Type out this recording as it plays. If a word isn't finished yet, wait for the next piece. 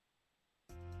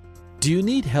Do you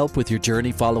need help with your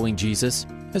journey following Jesus?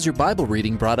 Has your Bible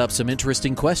reading brought up some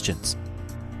interesting questions?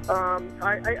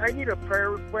 I need a prayer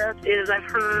request. I've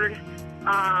heard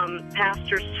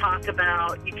pastors talk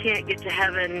about you can't get to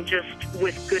heaven just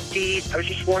with good deeds. I was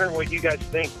just wondering what you guys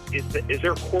think. Is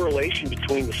there a correlation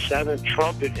between the seventh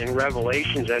trumpet in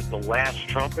Revelations as the last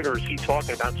trumpet, or is he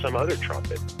talking about some other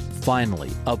trumpet? Finally,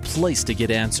 a place to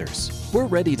get answers. We're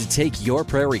ready to take your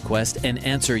prayer request and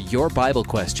answer your Bible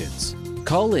questions.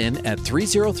 Call in at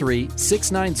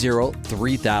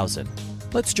 303-690-3000.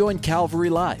 Let's join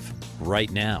Calvary Live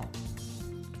right now.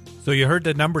 So you heard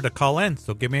the number to call in,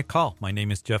 so give me a call. My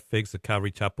name is Jeff Figs of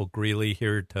Calvary Chapel Greeley,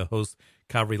 here to host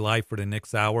Calvary Live for the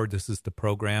next hour. This is the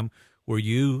program where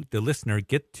you, the listener,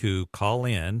 get to call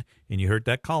in, and you heard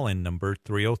that call-in number,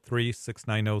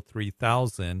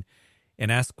 303-690-3000,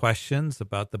 and ask questions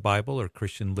about the Bible or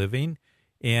Christian living,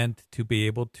 and to be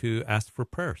able to ask for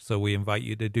prayer. So we invite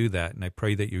you to do that, and I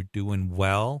pray that you're doing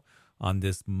well on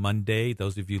this Monday.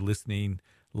 Those of you listening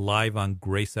live on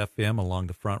Grace FM along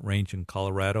the Front Range in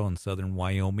Colorado and southern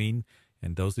Wyoming,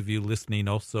 and those of you listening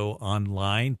also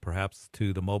online, perhaps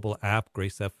to the mobile app,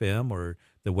 Grace FM, or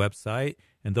the website,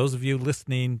 and those of you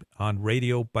listening on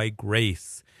Radio by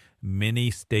Grace, many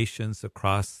stations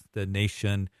across the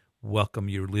nation welcome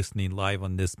you listening live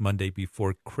on this Monday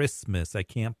before Christmas. I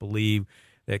can't believe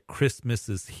that Christmas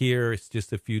is here. It's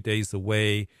just a few days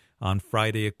away. On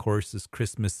Friday, of course, is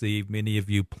Christmas Eve. Many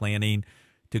of you planning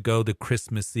to go to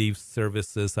Christmas Eve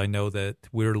services. I know that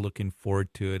we're looking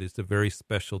forward to it. It's a very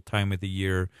special time of the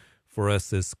year for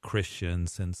us as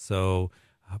Christians. And so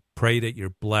pray that you're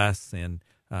blessed. And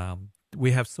we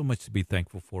have so much to be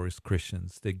thankful for as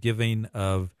Christians. The giving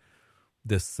of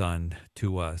the Son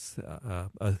to us.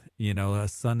 A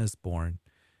son is born.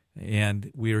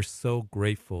 And we are so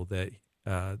grateful that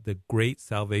the great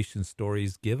salvation story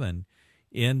is given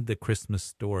in the Christmas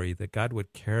story, that God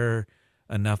would care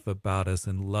enough about us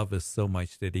and love us so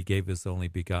much that he gave his only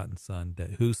begotten Son,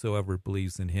 that whosoever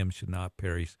believes in him should not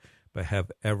perish, but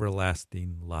have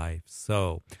everlasting life.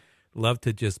 So love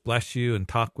to just bless you and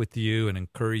talk with you and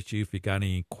encourage you. If you got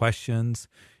any questions,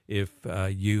 if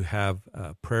you have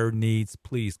prayer needs,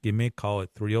 please give me a call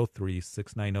at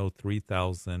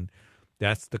 303-690-3000.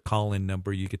 That's the call-in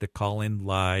number. You get to call in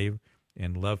live,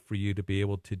 and love for you to be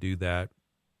able to do that.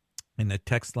 And the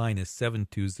text line is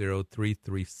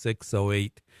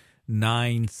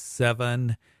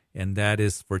 720-336-0897, and that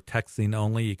is for texting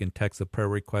only. You can text a prayer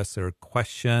request or a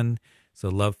question. So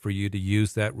love for you to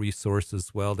use that resource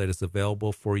as well that is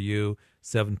available for you,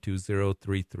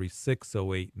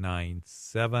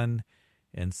 720-336-0897.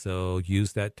 And so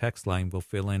use that text line. We'll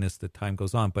fill in as the time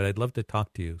goes on. But I'd love to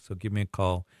talk to you, so give me a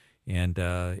call. And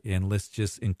let's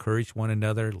just encourage one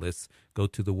another. Let's go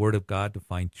to the Word of God to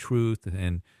find truth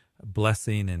and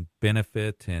blessing and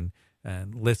benefit, and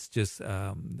let's just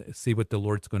see what the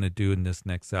Lord's going to do in this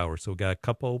next hour. So we got a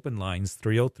couple open lines,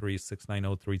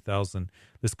 303-690-3000.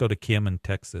 Let's go to Kim in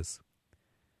Texas.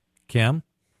 Kim?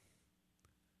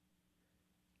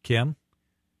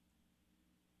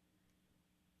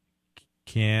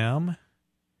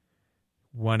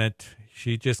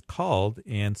 She just called,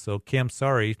 and so Kim,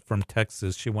 sorry, from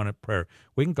Texas, she wanted prayer.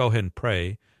 We can go ahead and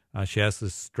pray. She has a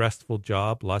stressful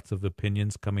job, lots of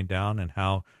opinions coming down and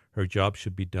how her job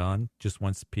should be done. Just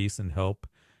wants peace and help,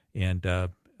 and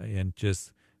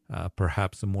just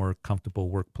perhaps a more comfortable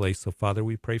workplace. So, Father,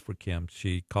 we pray for Kim.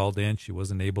 She called in. She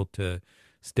wasn't able to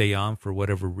stay on for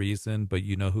whatever reason, but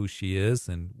you know who she is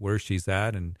and where she's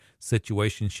at and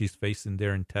situation she's facing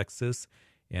there in Texas.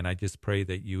 And I just pray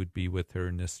that you would be with her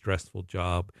in this stressful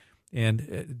job.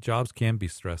 And jobs can be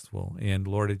stressful. And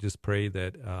Lord, I just pray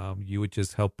that you would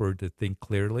just help her to think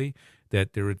clearly,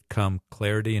 that there would come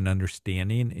clarity and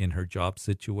understanding in her job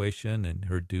situation and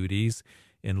her duties.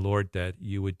 And Lord, that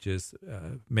you would just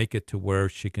make it to where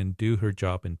she can do her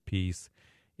job in peace.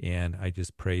 And I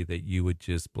just pray that you would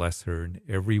just bless her in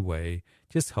every way.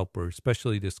 Just help her,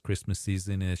 especially this Christmas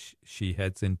season as she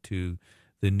heads into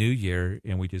the new year,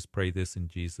 and we just pray this in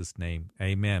Jesus' name.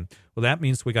 Amen. Well, that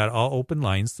means we got all open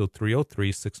lines, so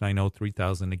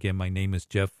 303-690-3000. Again, my name is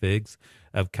Jeff Figs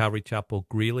of Calvary Chapel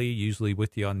Greeley, usually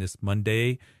with you on this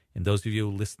Monday. And those of you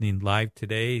listening live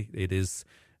today, it is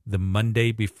the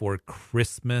Monday before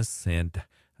Christmas, and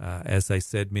as I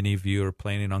said, many of you are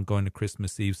planning on going to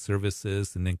Christmas Eve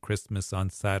services and then Christmas on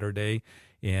Saturday,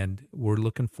 and we're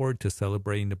looking forward to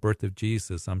celebrating the birth of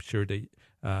Jesus. I'm sure that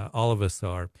all of us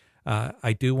are.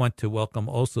 I do want to welcome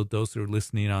also those who are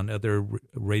listening on other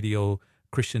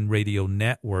Christian radio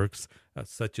networks,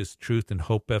 such as Truth and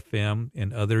Hope FM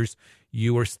and others.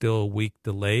 You are still a week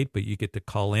delayed, but you get to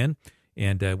call in,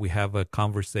 and we have a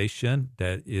conversation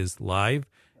that is live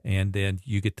and then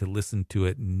you get to listen to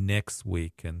it next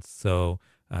week. And so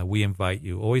we invite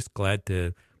you. Always glad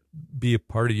to be a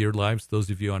part of your lives, those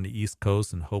of you on the East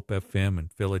Coast and Hope FM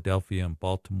and Philadelphia and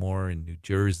Baltimore and New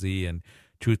Jersey and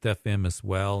Truth FM as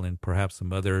well, and perhaps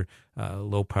some other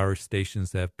low-power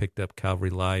stations that have picked up Calvary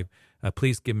Live.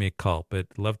 Please give me a call, but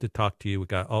love to talk to you. We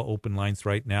got all open lines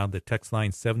right now. The text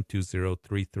line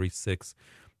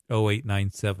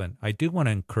 720-336-0897. I do want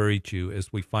to encourage you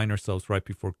as we find ourselves right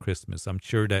before Christmas. I'm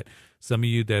sure that some of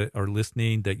you that are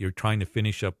listening, that you're trying to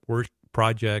finish up work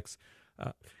projects.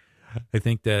 I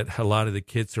think that a lot of the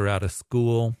kids are out of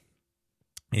school,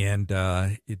 and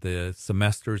the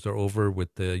semesters are over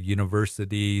with the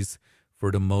universities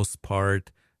for the most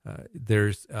part.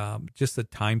 There's just a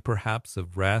time perhaps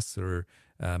of rest, or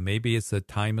maybe it's a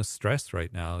time of stress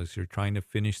right now as you're trying to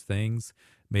finish things.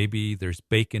 Maybe there's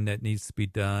baking that needs to be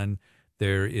done.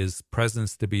 There is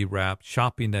presents to be wrapped,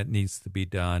 shopping that needs to be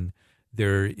done.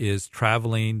 There is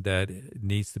traveling that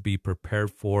needs to be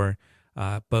prepared for.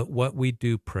 But what we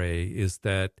do pray is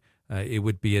that it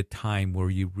would be a time where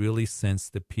you really sense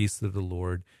the peace of the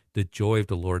Lord, the joy of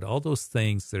the Lord, all those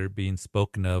things that are being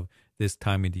spoken of this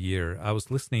time of the year. I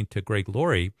was listening to Greg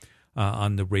Laurie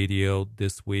on the radio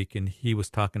this week, and he was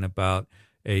talking about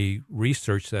a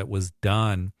research that was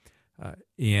done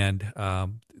and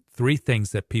 3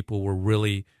 things that people were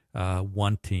really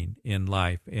wanting in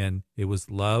life. And it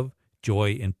was love,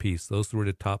 joy, and peace. Those were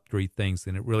the top 3 things,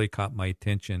 and it really caught my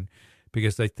attention,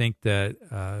 because I think that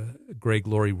Greg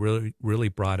Laurie really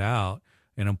brought out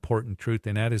an important truth,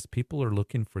 and that is people are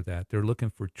looking for that. They're looking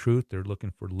for truth. They're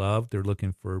looking for love. They're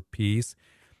looking for peace.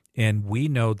 And we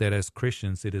know that as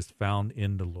Christians, it is found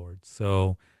in the Lord.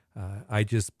 So I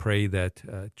just pray that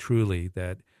truly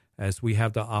that as we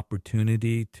have the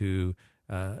opportunity to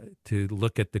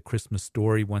look at the Christmas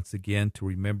story once again, to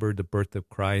remember the birth of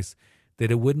Christ, that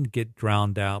it wouldn't get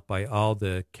drowned out by all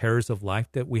the cares of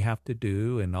life that we have to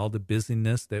do and all the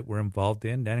busyness that we're involved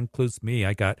in. That includes me.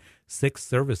 I got 6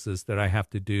 services that I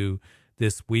have to do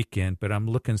this weekend, but I'm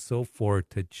looking so forward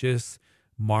to just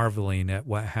marveling at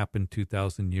what happened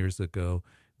 2,000 years ago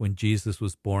when Jesus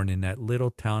was born in that little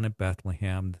town of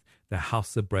Bethlehem. The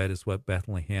house of bread is what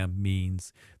Bethlehem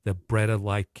means. The bread of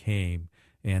life came,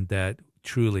 and that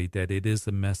truly that it is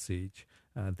a message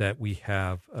that we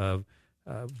have of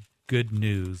good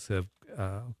news, of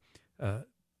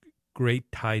great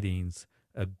tidings,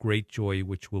 a great joy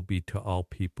which will be to all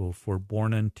people. For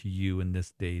born unto you in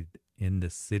this day in the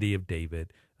city of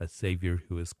David a Savior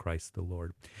who is Christ the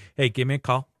Lord. Hey, give me a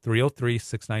call,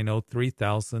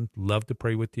 303-690-3000. Love to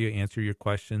pray with you, answer your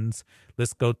questions.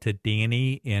 Let's go to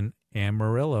Danny in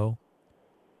Amarillo.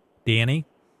 Danny?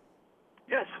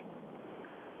 Yes.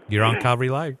 You're on Calvary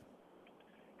Live.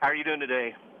 How are you doing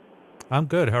today? I'm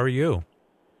good. How are you?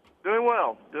 Doing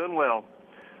well.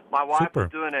 My wife Super.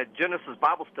 was doing a Genesis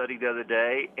Bible study the other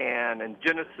day, and in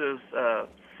Genesis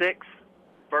 6,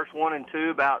 verse 1 and 2,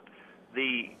 about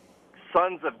the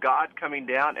sons of God coming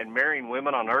down and marrying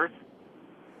women on earth,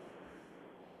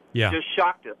 just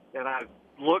shocked us. And I've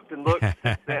looked and looked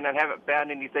since then and haven't found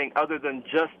anything other than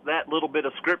just that little bit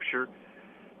of Scripture.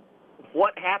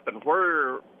 What happened?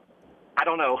 I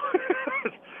don't know.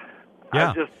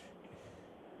 Yeah.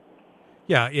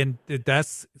 Yeah, and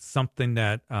that's something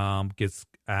that gets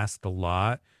asked a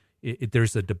lot.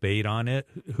 There's a debate on it.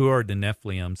 Who are the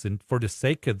Nephilims? And for the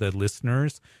sake of the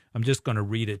listeners, I'm just going to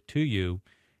read it to you.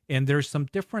 And there's some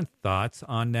different thoughts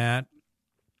on that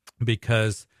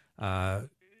because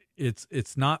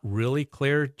it's not really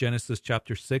clear. Genesis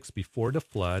chapter 6, before the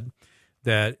flood,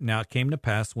 that now it came to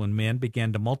pass when men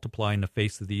began to multiply in the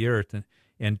face of the earth,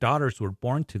 and daughters were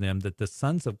born to them, that the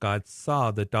sons of God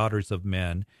saw the daughters of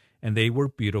men, and they were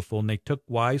beautiful, and they took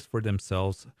wives for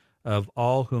themselves of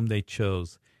all whom they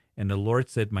chose. And the Lord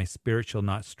said, My spirit shall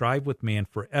not strive with man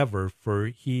forever, for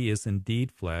he is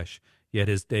indeed flesh, yet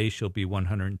his days shall be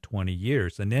 120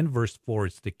 years. And then verse 4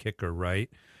 is the kicker, right?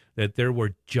 That there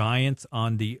were giants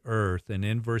on the earth. And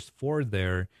in verse 4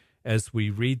 there, as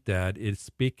we read that, it's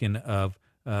speaking of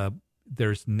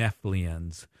there's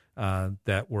Nephilims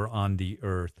that were on the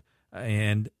earth.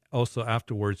 And also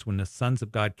afterwards, when the sons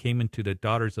of God came into the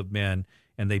daughters of men,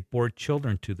 and they bore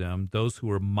children to them, those who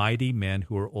were mighty men,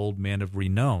 who were old men of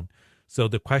renown. So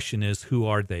the question is, who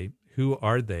are they? Who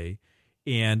are they?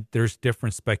 And there's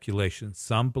different speculations.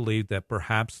 Some believe that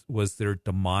perhaps was there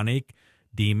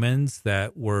demons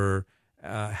that were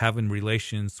having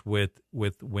relations with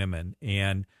women,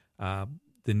 and the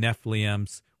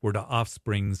Nephilims were the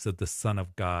offsprings of the Son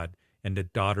of God and the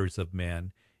daughters of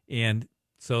men. And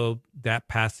so that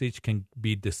passage can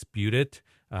be disputed.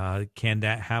 Can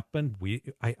that happen?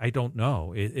 I don't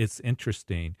know. It's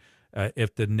interesting.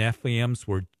 if the Nephilims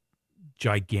were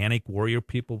gigantic warrior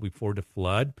people before the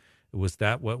flood, was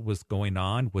that what was going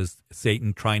on? Was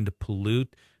Satan trying to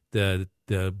pollute the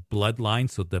bloodline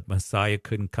so the Messiah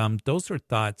couldn't come? Those are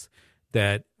thoughts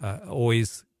that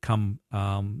always come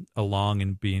along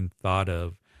and being thought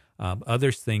of.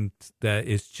 Others think that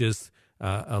it's just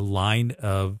a line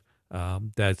of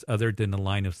that's other than the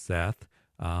line of Seth.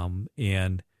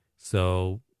 And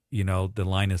so, the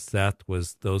line of Seth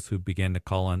was those who began to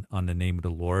call on the name of the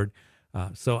Lord.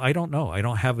 So I don't know. I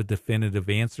don't have a definitive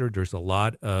answer. There's a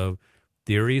lot of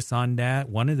theories on that.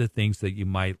 One of the things that you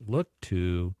might look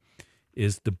to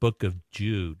is the book of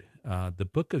Jude. The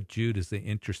book of Jude is an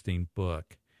interesting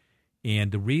book.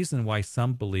 And the reason why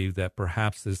some believe that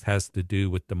perhaps this has to do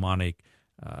with demonic,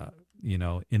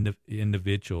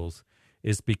 individuals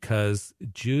is because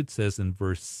Jude says in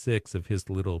verse 6 of his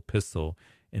little epistle,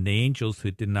 "And the angels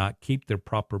who did not keep their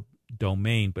proper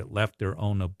domain but left their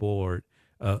own abode,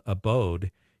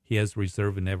 he has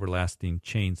reserved in everlasting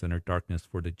chains under darkness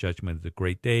for the judgment of the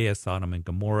great day, as Sodom and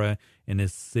Gomorrah and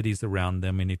his cities around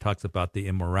them." And he talks about the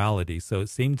immorality. So it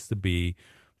seems to be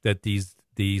that these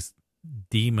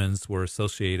demons were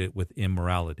associated with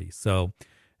immorality. So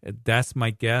that's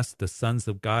my guess. The sons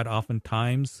of God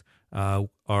oftentimes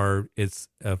it's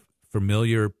a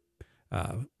familiar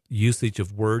usage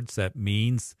of words that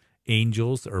means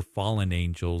angels or fallen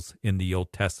angels in the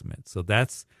Old Testament. So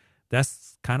that's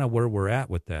kind of where we're at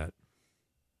with that.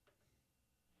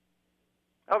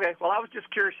 Okay, well, I was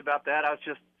just curious about that.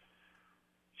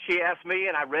 She asked me,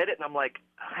 and I read it, and I'm like,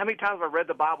 how many times have I read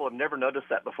the Bible? I've never noticed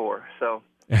that before. So,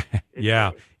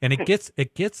 yeah, and it gets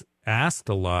asked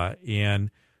a lot, and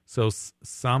so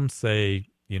some say,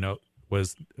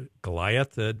 was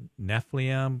Goliath a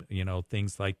Nephilim?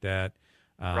 Things like that.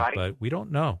 Right. But we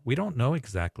don't know. We don't know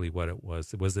exactly what it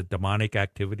was. It was a demonic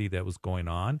activity that was going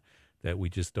on that we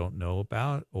just don't know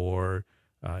about, or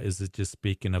is it just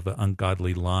speaking of an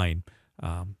ungodly line?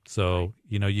 So,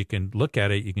 you can look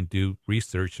at it, you can do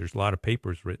research. There's a lot of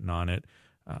papers written on it,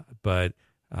 but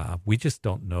we just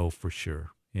don't know for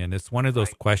sure. And it's one of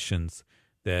those questions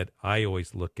that I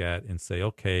always look at and say,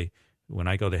 okay, when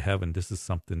I go to heaven, this is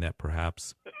something that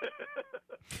perhaps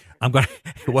I'm going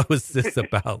to, what was this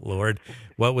about, Lord?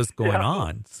 What was going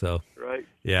on? So, right.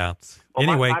 Yeah. Well,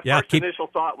 anyway, my first initial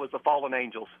thought was the fallen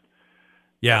angels.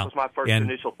 Yeah. That was my first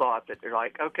initial thought, that they're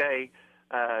like, okay,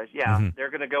 they're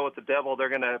going to go with the devil. They're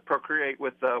going to procreate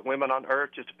with women on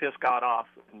earth just to piss God off.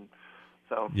 And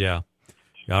so, yeah.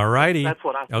 All righty. That's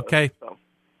what I thought. Okay. So.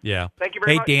 Yeah. Thank you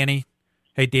very much.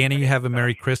 Hey, Danny, you have a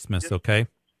Merry Christmas, okay?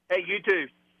 Hey, you too.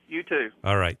 You too.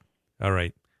 All right.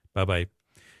 Bye-bye.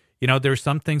 There's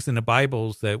some things in the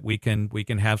Bibles that we can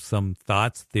have some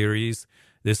thoughts, theories.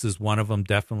 This is one of them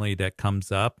definitely that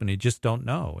comes up, and you just don't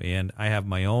know. And I have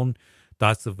my own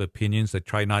thoughts of opinions. I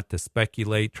try not to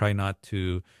speculate, try not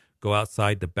to go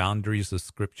outside the boundaries of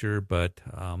Scripture, but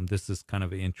this is kind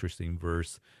of an interesting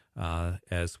verse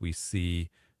as we see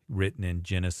written in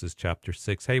Genesis chapter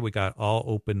 6. Hey, we got all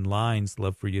open lines.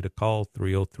 Love for you to call.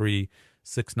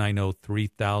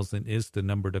 303-690-3000 is the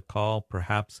number to call.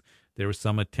 Perhaps there was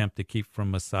some attempt to keep from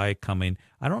Messiah coming.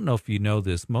 I don't know if you know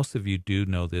this. Most of you do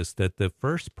know this, that the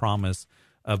first promise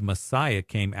of Messiah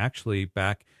came actually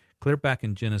clear back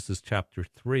in Genesis chapter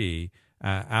 3,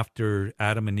 after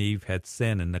Adam and Eve had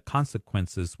sinned and the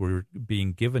consequences were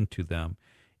being given to them.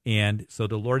 And so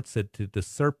the Lord said to the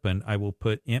serpent, I will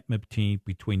put enmity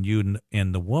between you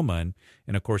and the woman,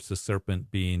 and of course the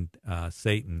serpent being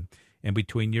Satan, and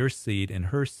between your seed and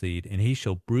her seed, and he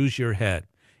shall bruise your head,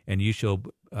 and you shall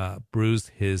bruise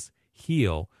his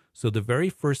heel. So the very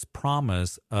first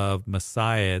promise of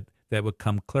Messiah that would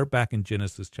come clear back in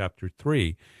Genesis chapter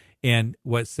 3. And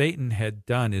what Satan had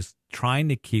done is trying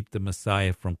to keep the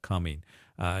Messiah from coming.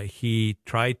 He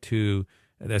tried to,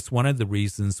 that's one of the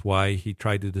reasons why he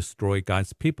tried to destroy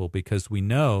God's people, because we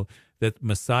know that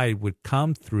Messiah would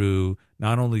come through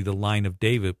not only the line of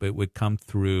David, but would come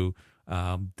through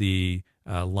the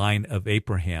line of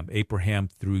Abraham. Abraham,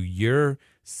 through your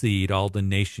seed, all the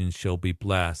nations shall be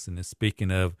blessed. And it's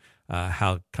speaking of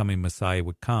how coming Messiah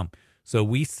would come. So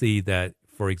we see that,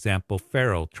 for example,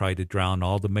 Pharaoh tried to drown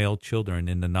all the male children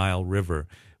in the Nile River.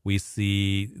 We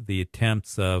see the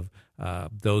attempts of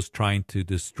those trying to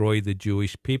destroy the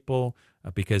Jewish people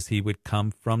because he would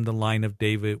come from the line of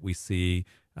David. We see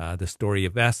the story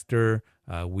of Esther.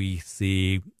 We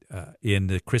see in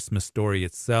the Christmas story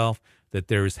itself that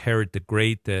there is Herod the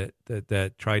Great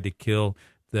that tried to kill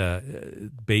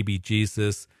the baby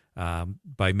Jesus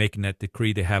by making that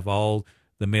decree to have all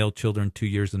the male children 2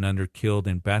 years and under killed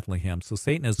in Bethlehem. So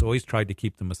Satan has always tried to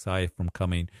keep the Messiah from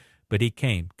coming. but he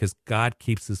came because God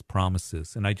keeps his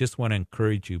promises. And I just want to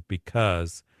encourage you,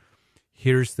 because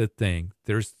here's the thing.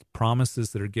 There's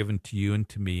promises that are given to you and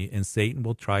to me, and Satan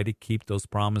will try to keep those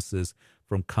promises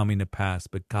from coming to pass.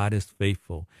 But God is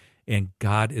faithful, and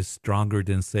God is stronger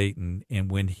than Satan.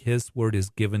 And when his word is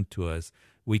given to us,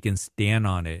 we can stand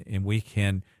on it, and we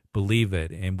can believe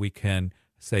it, and we can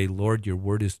say, Lord, your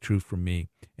word is true for me.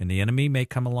 And the enemy may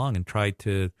come along and try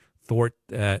to thwart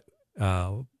that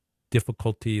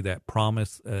difficulty, that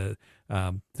promise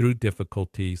through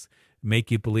difficulties,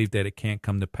 make you believe that it can't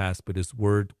come to pass, but his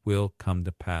word will come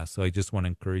to pass. So I just want to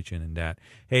encourage you in that.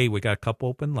 Hey, we got a couple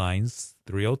open lines.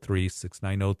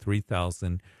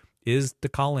 303-690-3000 is the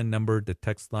call-in number. The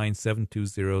text line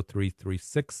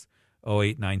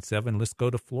 720-336-0897. Let's go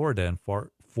to Florida and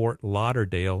Fort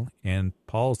Lauderdale, and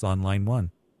Paul's on line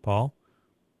 1. Paul?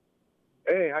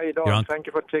 Hey, how you doing? Thank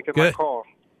you for taking my call.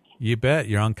 You bet.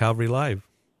 You're on Calvary Live.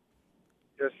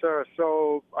 Yes, sir.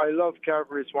 So I love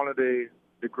Calvary. It's one of the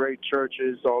great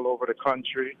churches all over the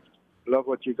country. Love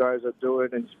what you guys are doing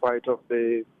in spite of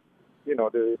the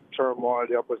turmoil,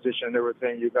 the opposition, and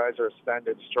everything. You guys are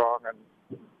standing strong, and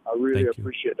I really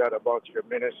appreciate that about your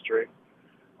ministry.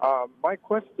 My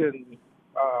question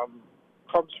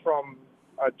comes from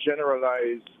a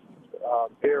generalized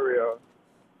area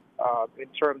in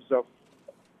terms of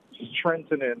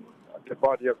strengthening the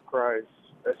body of Christ,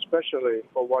 especially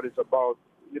for what is about,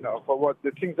 for what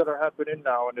the things that are happening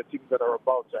now and the things that are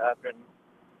about to happen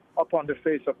upon the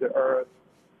face of the earth.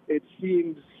 It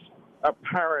seems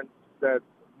apparent that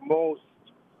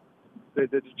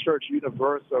the church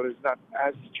universal is not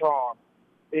as strong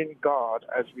in God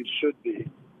as we should be.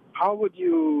 How would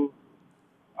you,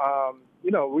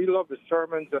 we love the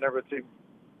sermons and everything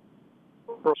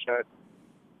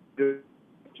to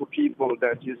people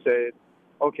that you say,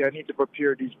 okay, I need to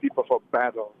prepare these people for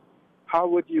battle. How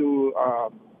would you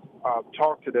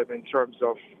talk to them in terms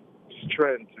of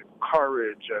strength and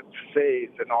courage and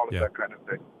faith and all of that kind of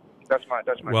thing? That's my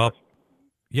question.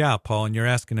 Yeah, Paul, and you're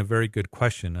asking a very good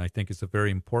question. I think it's a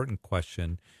very important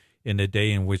question in the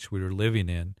day in which we are living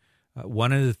in.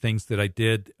 One of the things that I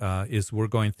did is we're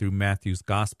going through Matthew's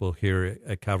Gospel here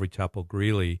at Calvary Chapel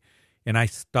Greeley, and I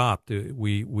stopped.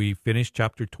 We finished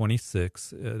chapter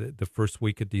 26 the first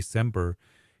week of December,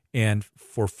 and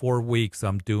for 4 weeks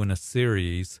I'm doing a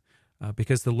series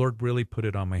because the Lord really put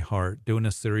it on my heart, doing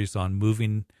a series on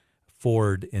moving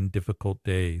forward in difficult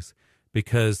days,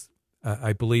 because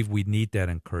I believe we need that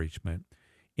encouragement.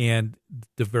 And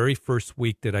the very first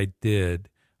week that I did,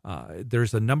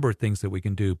 there's a number of things that we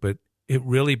can do, but it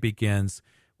really begins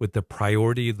with the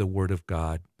priority of the Word of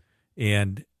God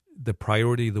and the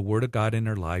priority of the Word of God in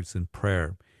our lives in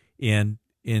prayer. And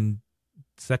in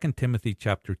 2 Timothy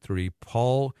chapter 3,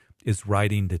 Paul is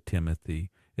writing to Timothy.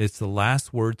 It's the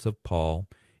last words of Paul.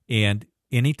 And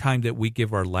anytime that we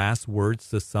give our last words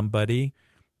to somebody,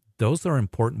 those are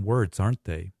important words, aren't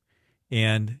they?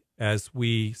 And as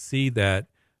we see that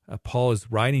Paul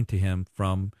is writing to him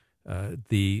from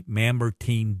the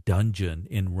Mamertine dungeon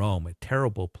in Rome, a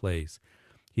terrible place.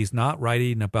 He's not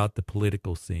writing about the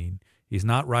political scene. He's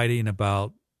not writing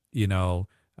about,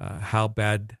 how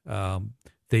bad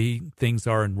things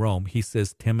are in Rome. He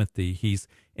says, Timothy, he's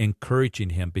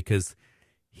encouraging him because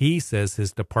he says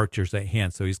his departure's at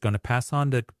hand. So he's going to pass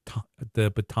on the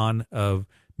baton of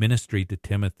ministry to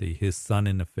Timothy, his son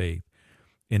in the faith.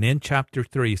 And in chapter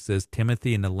 3, it says,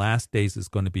 Timothy, in the last days is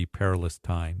going to be perilous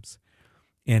times.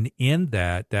 And in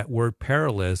that word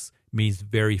perilous means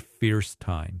very fierce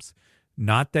times.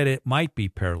 Not that it might be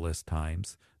perilous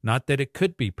times, not that it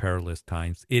could be perilous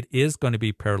times. It is going to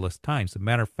be perilous times. As a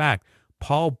matter of fact,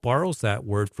 Paul borrows that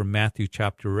word from Matthew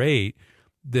chapter 8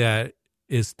 that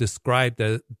is described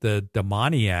as the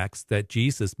demoniacs that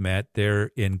Jesus met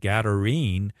there in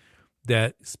Gadarene,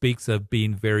 that speaks of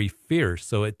being very fierce.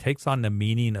 So it takes on the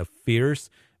meaning of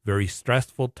fierce, very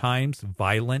stressful times,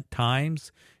 violent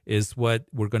times is what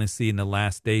we're going to see in the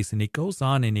last days. And he goes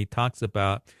on and he talks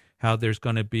about how there's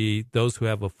going to be those who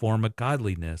have a form of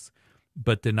godliness,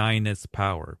 but denying its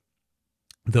power.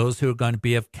 Those who are going to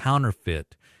be of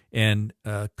counterfeit and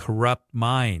corrupt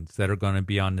minds that are going to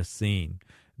be on the scene.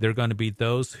 They're going to be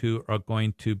those who are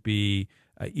going to be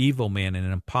evil men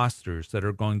and imposters that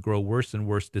are going to grow worse and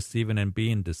worse, deceiving and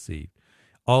being deceived.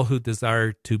 All who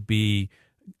desire to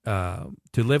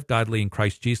live godly in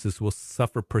Christ Jesus will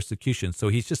suffer persecution. So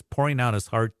he's just pouring out his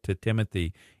heart to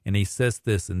Timothy, and he says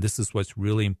this, and this is what's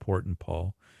really important,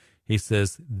 Paul. He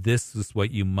says, this is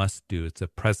what you must do. It's a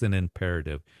present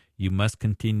imperative. You must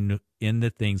continue in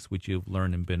the things which you have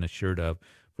learned and been assured of,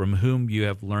 from whom you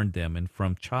have learned them, and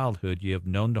from childhood you have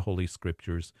known the Holy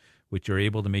Scriptures, which are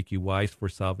able to make you wise for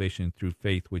salvation through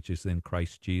faith, which is in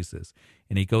Christ Jesus.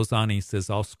 And he goes on, and he says,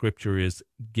 all scripture is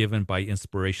given by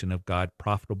inspiration of God,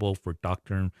 profitable for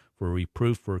doctrine, for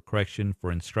reproof, for correction,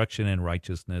 for instruction in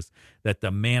righteousness, that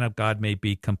the man of God may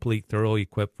be complete, thoroughly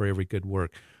equipped for every good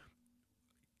work.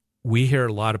 We hear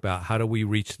a lot about how do we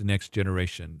reach the next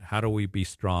generation? How do we be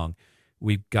strong?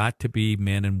 We've got to be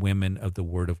men and women of the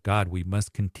Word of God. We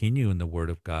must continue in the Word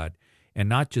of God, and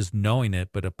not just knowing it,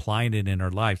 but applying it in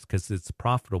our lives, because it's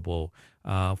profitable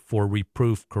for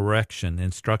reproof, correction,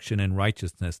 instruction in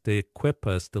righteousness, to equip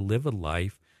us to live a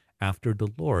life after the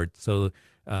Lord. So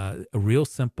a real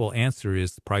simple answer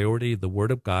is priority of the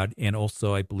Word of God, and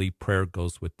also I believe prayer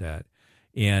goes with that.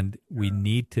 And we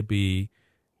need to be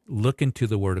looking to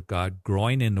the Word of God,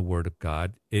 growing in the Word of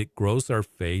God. It grows our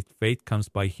faith. Faith comes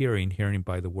by hearing, hearing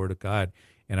by the Word of God.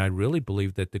 And I really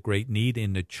believe that the great need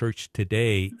in the church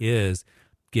today is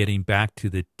getting back to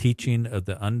the teaching of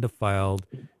the undefiled,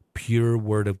 pure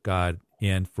Word of God,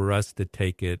 and for us to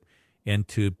take it and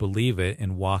to believe it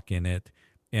and walk in it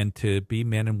and to be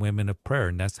men and women of prayer.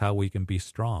 And that's how we can be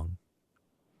strong.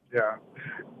 Yeah.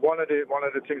 One of the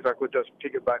things I could just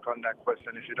piggyback on that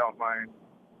question, if you don't mind,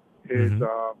 is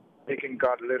taking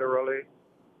God literally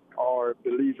or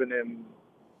believing Him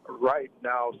right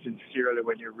now sincerely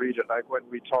when you read it. Like when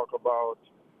we talk about,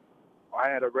 I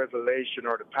had a revelation,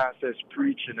 or the pastor's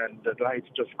preaching and the lights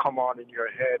just come on in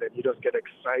your head and you just get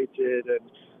excited,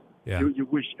 and you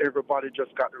wish everybody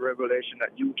just got the revelation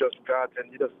that you just got,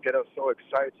 and you just get us so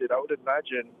excited. I would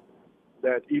imagine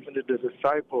that even the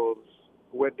disciples,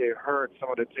 when they heard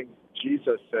some of the things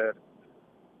Jesus said,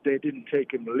 they didn't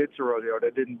take him literally, or they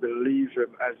didn't believe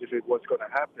him as if it was going to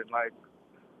happen. Like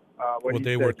when they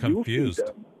he were said, you confused.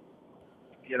 feed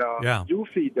them, you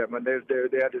feed them, and they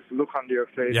had this look on their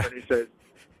face, and he says,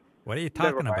 what are you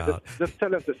talking about? Just tell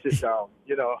them to sit down,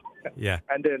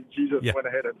 And then Jesus went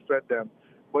ahead and fed them.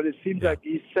 But it seems like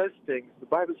he says things, the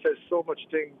Bible says so much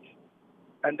things,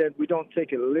 and then we don't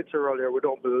take it literally, or we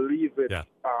don't believe it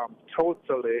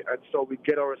totally, and so we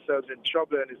get ourselves in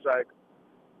trouble. And it's like,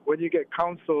 when you get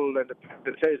counseled and the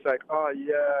say it's like, oh,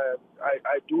 yeah,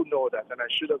 I do know that, and I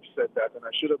should have said that, and I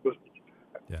should have believed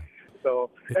that. Yeah. So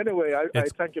anyway, I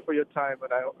thank you for your time,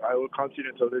 and I will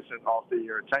continue to listen all the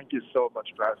year. Thank you so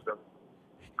much, Pastor.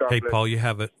 God bless. Paul, you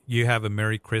have a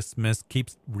Merry Christmas.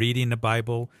 Keep reading the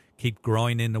Bible. Keep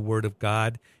growing in the Word of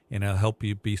God, and it'll help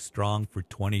you be strong for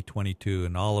 2022,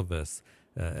 and all of us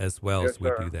as well as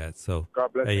we do that. So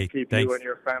God bless you. Keep thanks. You and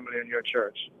your family and your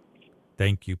church.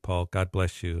 Thank you, Paul. God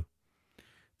bless you.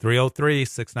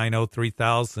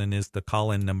 303-690-3000 is the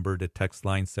call-in number. The text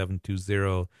line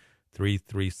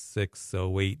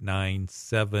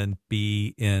 720-336-0897.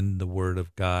 Be in the Word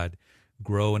of God.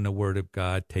 Grow in the Word of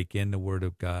God. Take in the Word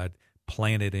of God.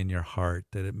 Plant it in your heart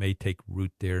that it may take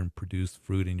root there and produce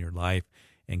fruit in your life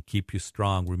and keep you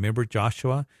strong. Remember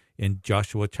Joshua in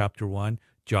Joshua chapter 1?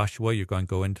 Joshua, you're going to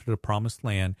go into the promised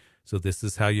land. So this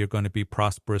is how you're going to be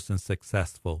prosperous and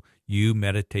successful. You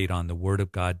meditate on the Word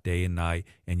of God day and night,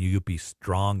 and you be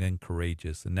strong and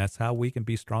courageous. And that's how we can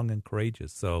be strong and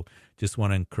courageous. So just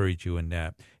want to encourage you in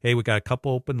that. Hey, we got a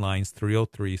couple open lines,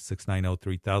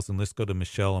 303-690-3000. Let's go to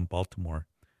Michelle in Baltimore.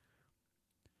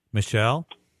 Michelle?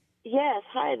 Yes,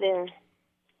 hi there.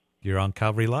 You're on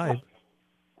Calvary Live.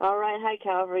 All right, hi,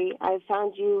 Calvary. I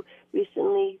found you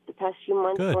recently, the past few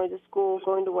months, going to school,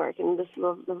 going to work, and just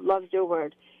loves your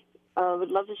word.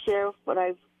 Would love to share what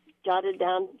I've jotted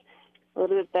down a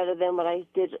little bit better than what I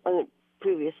did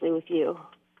previously with you.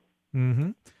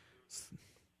 Mm-hmm.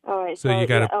 All right. So you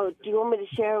got do you want me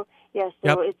to share? Yes.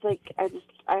 So it's like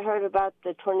I heard about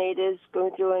the tornadoes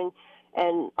going through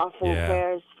and offering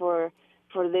prayers for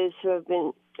those who are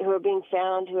being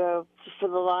found, for the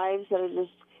lives that are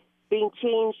just being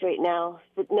changed right now.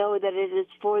 But know that it is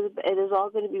all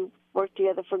going to be worked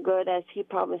together for good, as He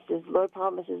promises. Lord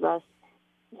promises us.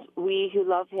 We who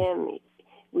love Him,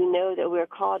 we know that we're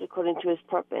called according to His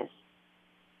purpose.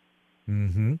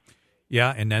 Mm-hmm.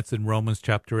 Yeah, and that's in Romans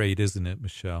chapter 8, isn't it,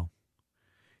 Michelle?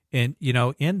 And,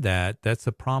 in that's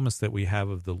a promise that we have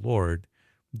of the Lord,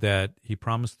 that He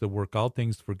promised to work all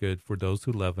things for good for those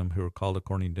who love Him, who are called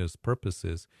according to His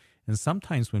purposes. And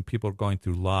sometimes when people are going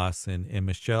through loss, and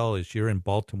Michelle, as you're in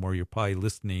Baltimore, you're probably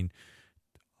listening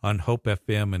on Hope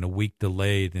FM and a week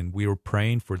delayed, and we were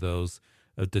praying for those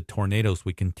of the tornadoes.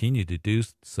 We continue to do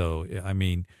so. I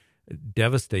mean,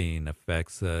 devastating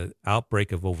effects,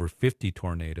 outbreak of over 50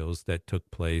 tornadoes that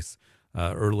took place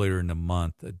earlier in the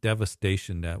month, a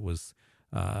devastation that was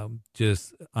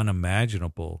just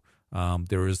unimaginable.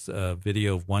 There was a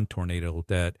video of one tornado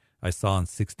that I saw in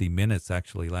 60 Minutes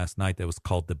actually last night that was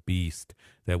called The Beast,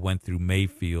 that went through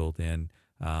Mayfield and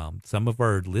Some of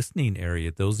our listening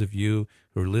area, those of you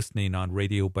who are listening on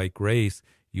Radio by Grace,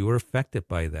 you are affected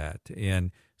by that.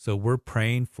 And so we're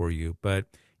praying for you. But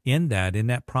in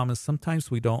that promise, sometimes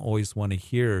we don't always want to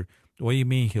hear, what do you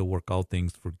mean he'll work all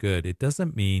things for good? It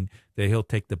doesn't mean that he'll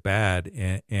take the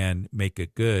bad and make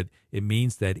it good. It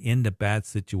means that in the bad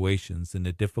situations, in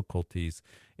the difficulties,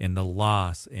 in the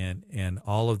loss, and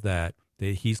all of that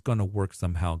he's going to work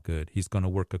somehow good. He's going to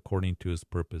work according to his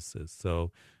purposes.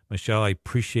 So, Michelle, I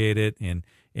appreciate it.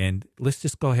 And let's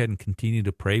just go ahead and continue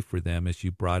to pray for them as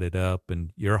you brought it up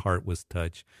and your heart was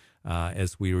touched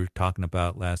as we were talking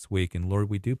about last week. And Lord,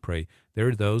 we do pray. There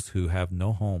are those who have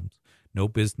no homes, no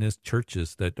business,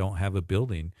 churches that don't have a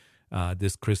building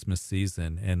this Christmas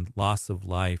season, and loss of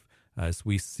life as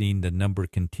we've seen the number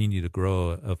continue to grow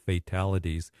of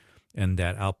fatalities and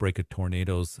that outbreak of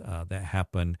tornadoes that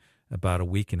happened about a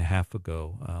week and a half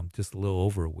ago, just a little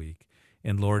over a week.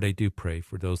 And Lord, I do pray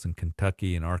for those in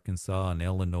Kentucky and Arkansas and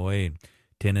Illinois and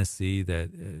Tennessee that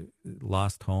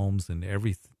lost homes and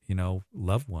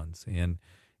loved ones. And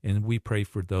we pray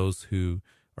for those who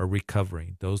are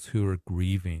recovering, those who are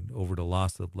grieving over the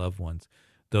loss of loved ones,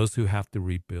 those who have to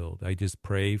rebuild. I just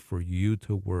pray for you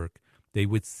to work. They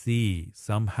would see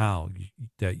somehow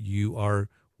that you are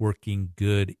working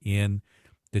good in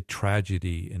the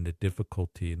tragedy and the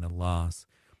difficulty and the loss.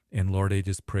 And Lord, I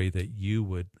just pray that you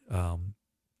would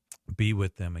be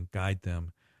with them and guide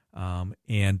them,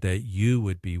 and that you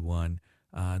would be one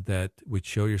that would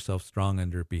show yourself strong on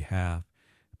their behalf.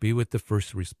 Be with the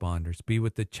first responders. Be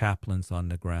with the chaplains on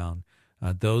the ground,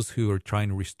 those who are trying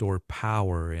to restore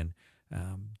power and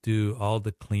do all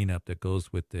the cleanup that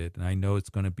goes with it. And I know it's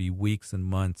going to be weeks and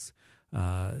months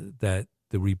that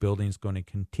the rebuilding is going to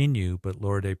continue, but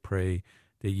Lord, I pray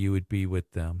that you would be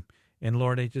with them. And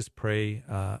Lord, I just pray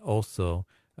also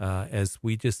as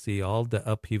we just see all the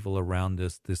upheaval around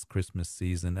us this Christmas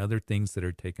season, other things that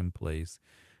are taking place,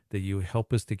 that you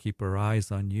help us to keep our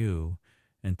eyes on you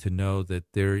and to know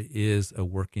that there is a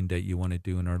working that you want to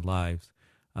do in our lives.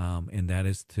 And that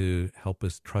is to help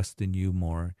us trust in you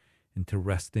more and to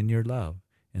rest in your love.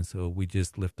 And so we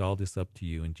just lift all this up to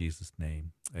you in Jesus'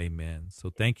 name. Amen. So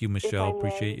thank you, Michelle.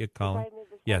 Appreciate you calling.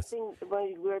 Yes. When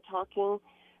we were talking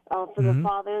for the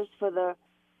fathers, for their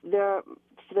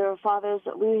fathers,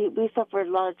 we suffered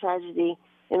a lot of tragedy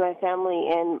in my family,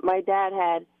 and my dad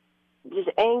had just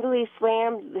angrily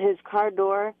slammed his car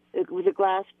door with the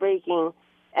glass breaking.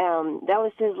 That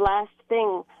was his last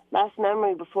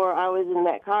memory before I was in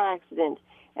that car accident.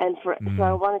 And so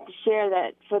I wanted to share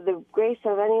that for the grace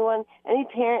of any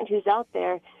parent who's out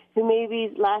there who maybe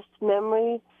last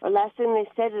memory or last thing they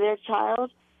said to their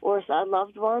child or a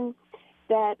loved one,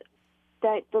 that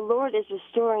the Lord is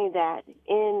restoring that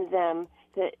in them,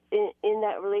 that in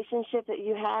that relationship that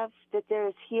you have, that there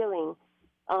is healing.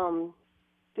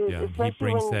 He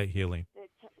brings that healing.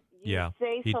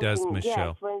 He does,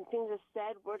 Michelle. Yes, when things are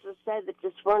said, words are said that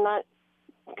just were not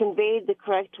conveyed the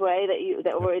correct way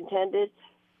that were intended,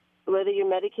 whether you're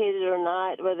medicated or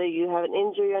not, whether you have an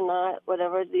injury or not,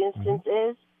 whatever the instance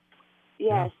is.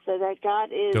 Yes, so that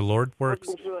God is... The Lord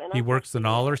works. He works in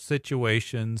all our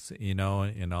situations, in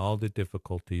all the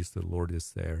difficulties, the Lord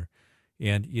is there.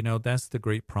 And, that's the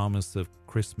great promise of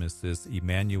Christmas is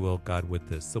Emmanuel, God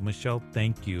with us. So, Michelle,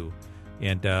 thank you.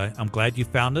 And I'm glad you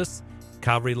found us.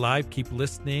 Calvary Live, keep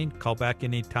listening. Call back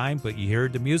anytime, but you hear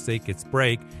the music. It's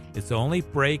break. It's the only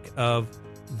break of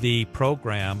the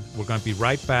program. We're going to be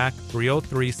right back.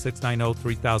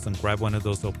 303-690-3000. Grab one of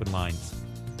those open lines.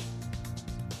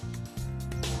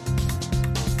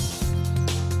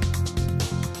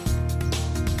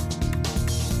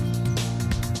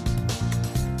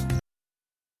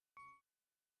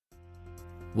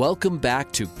 Welcome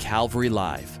back to Calvary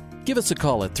Live. Give us a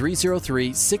call at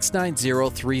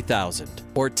 303-690-3000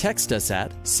 or text us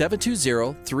at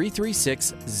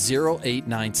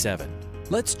 720-336-0897.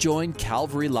 Let's join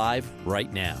Calvary Live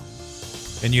right now.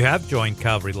 And you have joined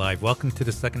Calvary Live. Welcome to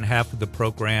the second half of the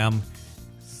program.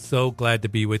 So glad to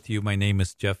be with you. My name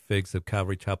is Jeff Figs of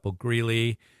Calvary Chapel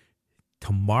Greeley.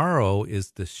 Tomorrow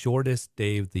is the shortest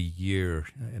day of the year.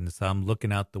 And so I'm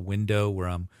looking out the window where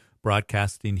I'm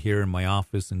broadcasting here in my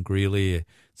office in Greeley.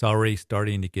 It's already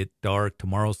starting to get dark.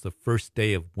 Tomorrow's the first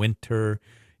day of winter,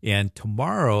 and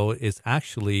tomorrow is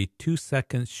actually 2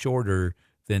 seconds shorter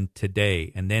than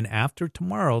today. And then after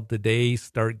tomorrow, the days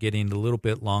start getting a little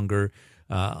bit longer.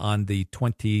 On the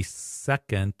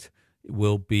 22nd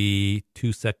will be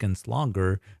 2 seconds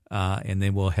longer, and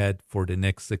then we'll head for the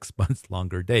next 6 months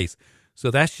longer days. So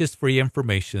that's just free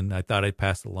information. I thought I'd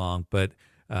pass along, but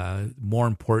more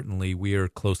importantly, we are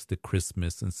close to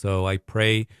Christmas. And so I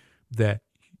pray that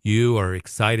you are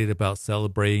excited about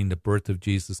celebrating the birth of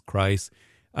Jesus Christ,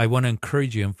 I want to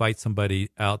encourage you, invite somebody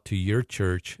out to your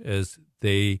church as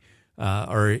they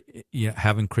are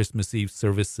having Christmas Eve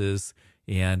services.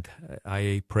 And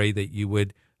I pray that you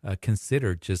would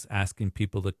consider just asking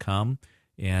people to come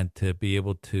and to be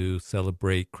able to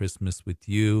celebrate Christmas with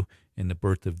you and the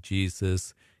birth of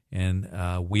Jesus. And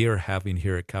we are having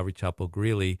here at Calvary Chapel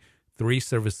Greeley 3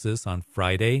 services on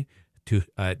Friday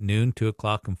at noon, 2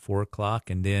 o'clock, and 4 o'clock.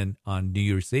 And then on New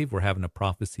Year's Eve, we're having a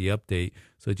prophecy update.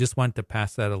 So I just wanted to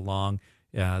pass that along.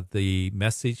 The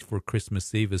message for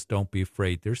Christmas Eve is don't be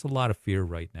afraid. There's a lot of fear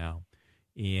right now.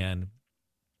 And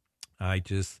I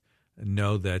just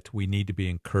know that we need to be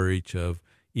encouraged of,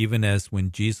 even as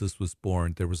when Jesus was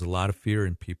born, there was a lot of fear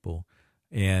in people.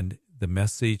 And the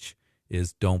message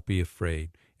is don't be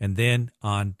afraid. And then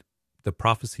on the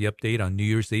prophecy update on New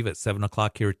Year's Eve at 7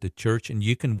 o'clock here at the church, and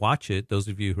you can watch it, those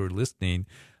of you who are listening,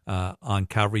 on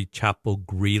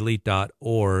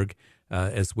CalvaryChapelGreeley.org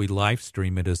as we live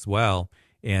stream it as well.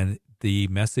 And the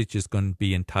message is going to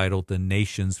be entitled The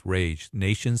Nation's Rage.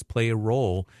 Nations play a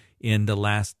role in the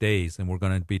last days, and we're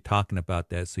going to be talking about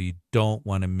that, so you don't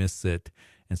want to miss it.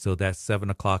 And so that's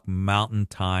 7 o'clock Mountain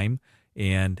Time,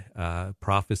 and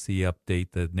prophecy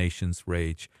update, The Nation's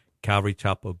Rage,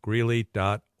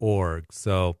 CalvaryChapelGreeley.org.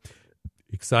 So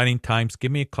exciting times.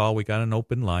 Give me a call. We got an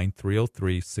open line.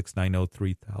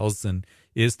 303-690-3000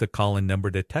 is the call-in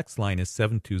number. The text line is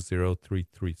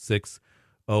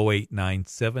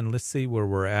 720-336-0897. Let's see where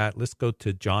we're at. Let's go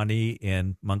to Johnny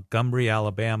in Montgomery,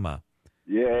 Alabama.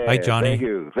 Yeah. Hi, Johnny.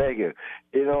 Thank you.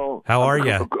 How are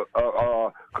you?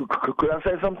 Could I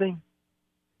say something?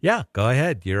 Yeah, go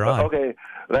ahead. You're on. Okay.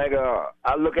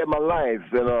 I look at my life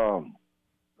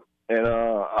and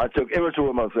I took inventory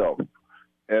of myself.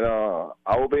 And I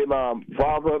obeyed my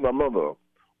father and my mother.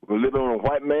 We were living on a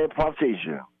white man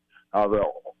plantation. I was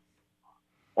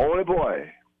the only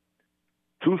boy.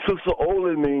 2 sisters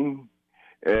older than me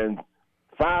and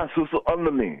 5 sisters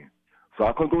under me. So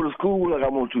I couldn't go to school like I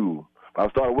wanted to. I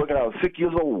started working. I was 6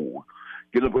 years old.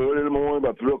 Get up early in the morning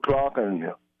about 3 o'clock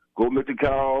and go milk the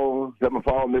cows. Help my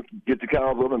father get the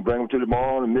cows up and bring them to the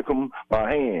barn and milk them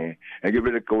by hand and get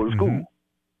ready to go to school. Mm-hmm.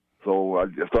 So I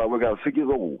started working. I was 6 years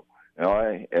old. All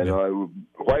right, and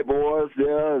white boys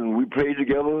there, and we played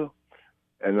together,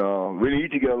 and we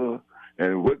eat together,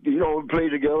 and we played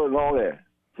together and all that.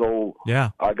 So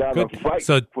I got in a fight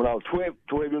when I was 12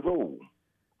 years old.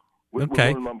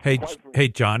 Okay. Hey,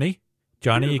 Johnny,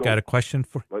 you got a question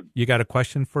for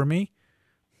me?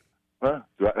 Huh?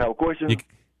 Do I have a question? Do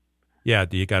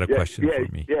you got a question for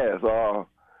me? Yes.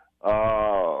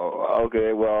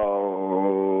 Okay.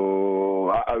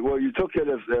 Well, you took care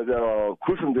of that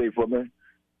Christmas day for me.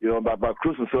 About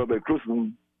Christmas, celebrate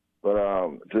Christmas. But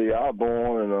today I was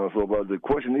born, and but the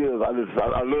question is,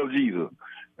 I love Jesus,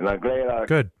 and I'm glad I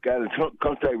got in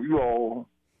contact with you all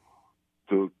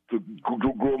to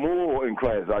grow more in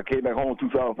Christ. I came back home in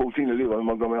 2014 to live in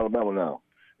Montgomery, Alabama now,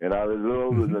 and I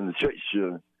love in the church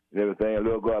and everything. I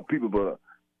love God people, but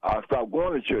I stopped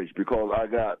going to church because I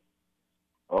got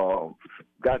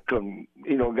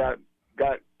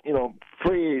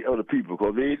afraid of the people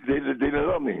because they didn't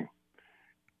love me.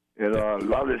 And a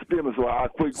lot of experiments, so I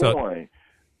quit going.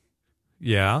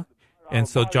 Yeah. And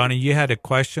so, Johnny, you had a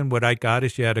question. What I got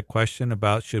is you had a question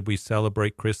about should we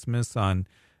celebrate Christmas on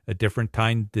a different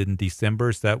time than December?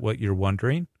 Is that what you're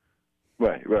wondering?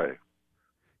 Right.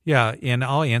 Yeah, and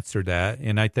I'll answer that.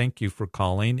 And I thank you for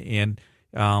calling. And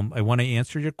I want to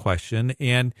answer your question.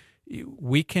 And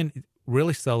we can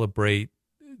really celebrate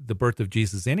the birth of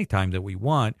Jesus anytime that we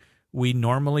want. We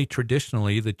normally,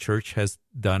 traditionally, the church has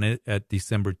done it at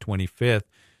December 25th.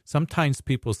 Sometimes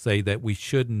people say that we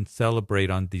shouldn't celebrate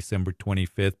on December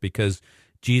 25th because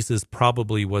Jesus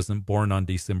probably wasn't born on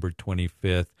December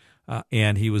 25th,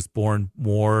 and he was born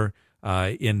more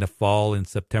in the fall, in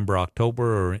September,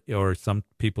 October, or some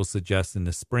people suggest in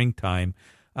the springtime.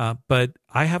 But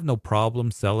I have no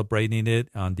problem celebrating it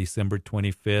on December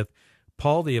 25th.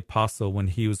 Paul the Apostle, when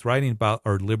he was writing about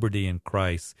our liberty in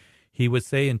Christ, he would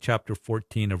say in chapter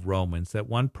 14 of Romans that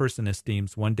one person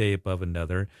esteems one day above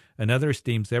another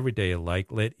esteems every day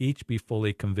alike. Let each be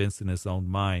fully convinced in his own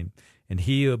mind. And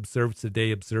he who observes the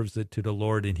day observes it to the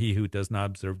Lord, and he who does not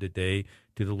observe the day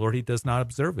to the Lord, he does not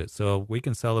observe it. So we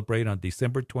can celebrate on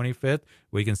December 25th.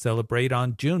 We can celebrate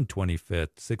on June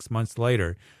 25th, 6 months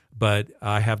later. But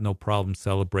I have no problem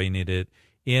celebrating it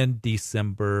in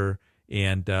December.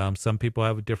 And some people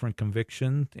have a different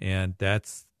conviction, and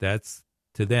that's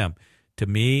to them. To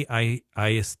me, I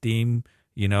esteem,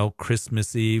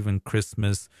 Christmas Eve and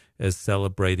Christmas as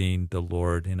celebrating the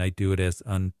Lord, and I do it as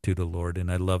unto the Lord,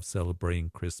 and I love celebrating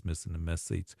Christmas and the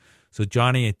message. So,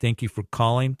 Johnny, I thank you for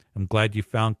calling. I'm glad you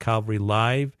found Calvary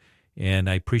Live, and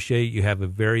I appreciate you. Have a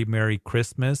very Merry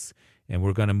Christmas, and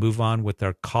we're going to move on with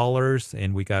our callers,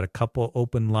 and we got a couple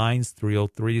open lines.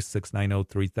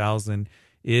 303-690-3000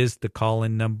 is the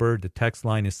call-in number. The text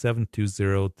line is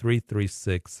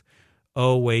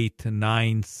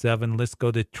 720-336-0897. Let's go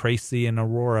to Tracy in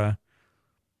Aurora.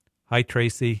 Hi,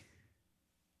 Tracy.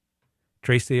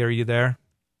 Tracy, are you there?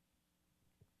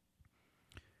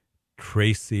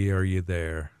 Tracy, are you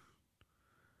there?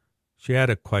 She had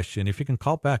a question. If you can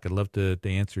call back, I'd love to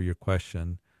answer your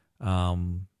question.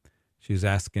 She's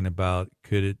asking about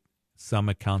some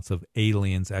accounts of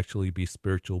aliens actually be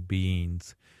spiritual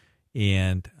beings?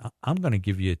 And I'm going to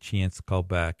give you a chance to call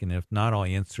back, and if not, I'll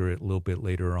answer it a little bit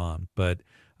later on. But,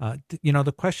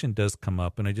 the question does come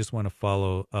up, and I just want to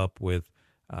follow up with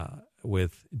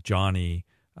Johnny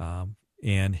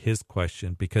and his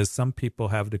question, because some people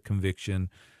have the conviction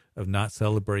of not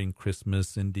celebrating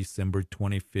Christmas in December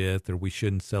 25th, or we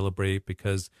shouldn't celebrate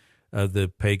because of the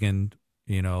pagan,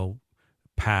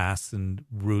 past and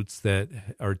roots that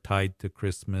are tied to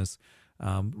Christmas.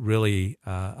 Really,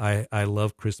 I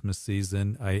love Christmas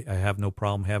season. I have no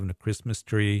problem having a Christmas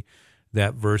tree.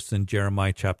 That verse in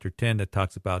Jeremiah chapter 10 that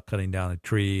talks about cutting down a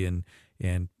tree and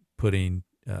putting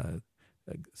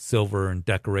silver and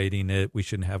decorating it. We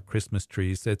shouldn't have Christmas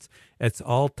trees. It's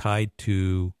all tied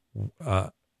to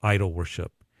idol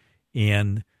worship.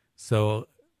 And so,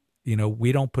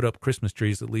 we don't put up Christmas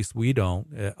trees, at least we don't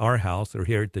at our house or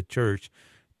here at the church,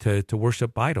 to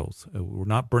worship idols. We're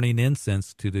not burning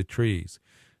incense to the trees,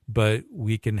 but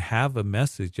we can have a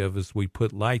message of, as we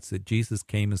put lights, that Jesus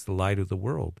came as the light of the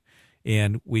world.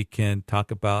 And we can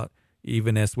talk about,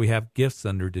 even as we have gifts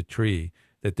under the tree,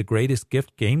 that the greatest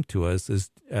gift came to us is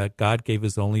God gave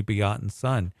his only begotten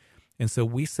Son. And so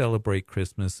we celebrate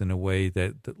Christmas in a way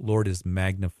that the Lord is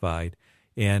magnified.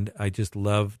 And I just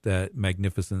love that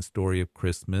magnificent story of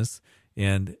Christmas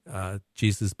and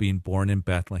Jesus being born in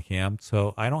Bethlehem.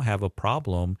 So I don't have a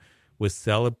problem with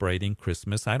celebrating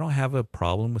Christmas. I don't have a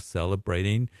problem with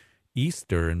celebrating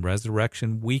Easter and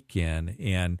Resurrection Weekend.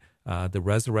 And the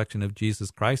resurrection of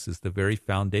Jesus Christ is the very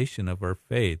foundation of our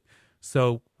faith.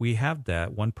 So we have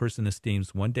that. One person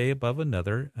esteems one day above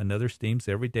another esteems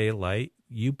every day alike.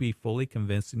 You be fully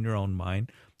convinced in your own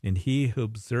mind, and he who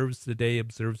observes the day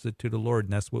observes it to the Lord.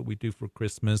 And that's what we do for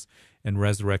Christmas and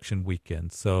Resurrection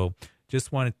Weekend. So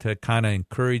just wanted to kind of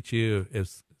encourage you,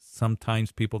 if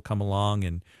sometimes people come along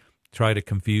and try to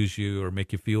confuse you or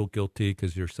make you feel guilty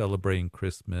because you're celebrating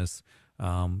Christmas.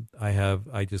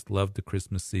 I just love the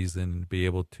Christmas season and be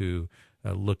able to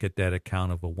look at that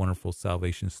account of a wonderful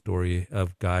salvation story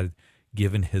of God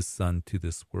giving his Son to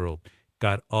this world.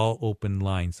 Got all open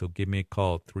lines, so give me a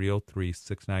call.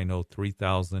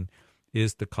 303-690-3000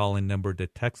 is the call-in number. The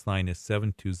text line is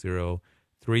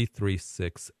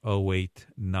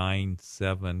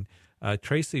 720-336-0897.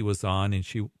 Tracy was on, and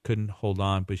she couldn't hold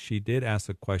on, but she did ask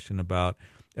a question about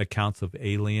accounts of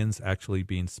aliens actually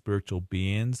being spiritual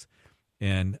beings.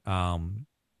 And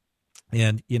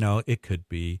it could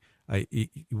be. I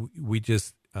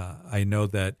know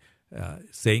that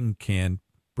Satan can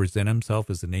present himself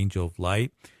as an angel of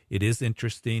light. It is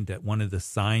interesting that one of the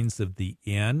signs of the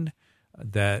end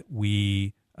that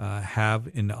we have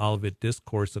in the Olivet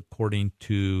Discourse, according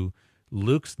to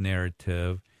Luke's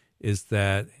narrative, is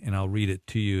that, and I'll read it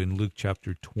to you in Luke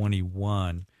chapter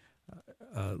 21,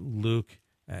 Luke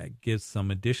gives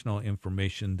some additional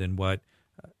information than what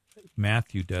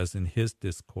Matthew does in his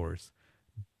discourse.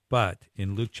 But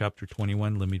in Luke chapter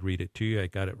 21, let me read it to you. I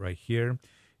got it right here,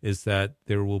 is that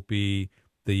there will be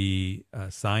the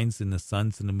signs in the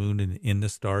suns and the moon and in the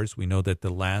stars. We know that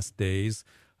the last days,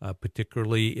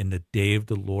 particularly in the day of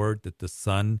the Lord, that the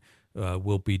sun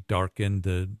will be darkened.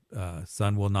 The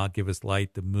sun will not give us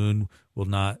light. The moon will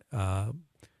not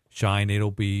shine.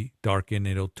 It'll be darkened.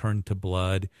 It'll turn to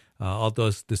blood. All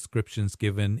those descriptions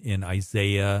given in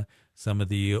Isaiah, some of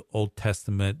the Old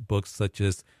Testament books such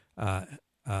as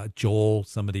Joel,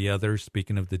 some of the others,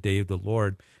 speaking of the day of the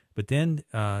Lord. But then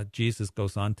Jesus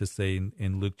goes on to say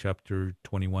in Luke chapter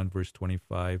 21, verse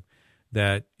 25,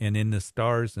 that, and in the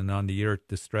stars and on the earth,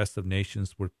 distress of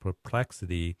nations with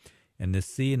perplexity, and the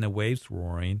sea and the waves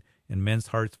roaring, and men's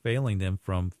hearts failing them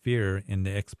from fear and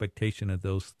the expectation of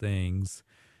those things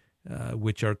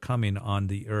which are coming on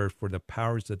the earth, for the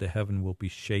powers of the heaven will be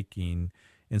shaking.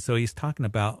 And so he's talking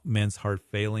about men's heart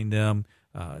failing them.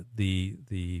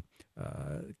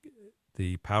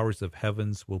 The powers of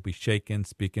heavens will be shaken,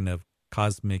 speaking of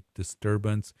cosmic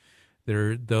disturbance.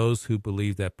 There are those who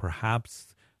believe that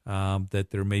perhaps that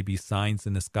there may be signs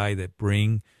in the sky that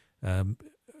bring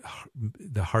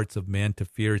the hearts of men to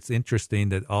fear. It's interesting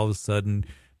that all of a sudden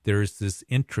there's this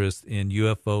interest in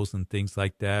UFOs and things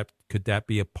like that. Could that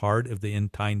be a part of the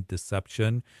end time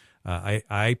deception?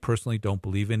 I personally don't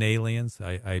believe in aliens.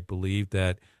 I believe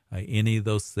that any of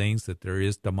those things, that there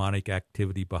is demonic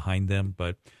activity behind them.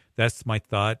 But that's my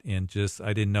thought. And just,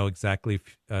 I didn't know exactly,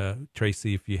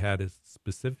 Tracy, if you had a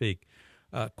specific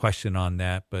question on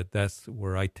that, but that's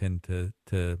where I tend to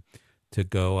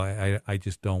go. I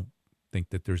just don't think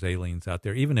that there's aliens out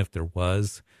there. Even if there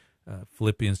was,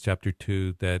 Philippians chapter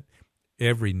 2, that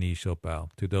every knee shall bow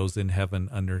to those in heaven,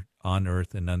 on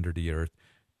earth, and under the earth,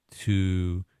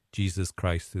 to Jesus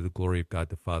Christ, to the glory of God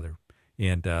the Father.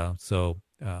 And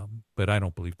but I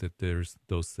don't believe that there's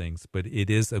those things. But it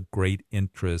is a great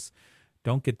interest.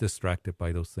 Don't get distracted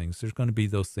by those things. There's going to be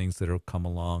those things that will come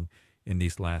along in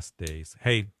these last days.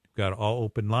 Hey, we've got all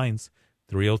open lines.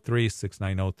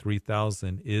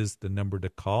 303-690-3000 is the number to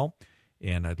call.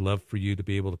 And I'd love for you to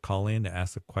be able to call in to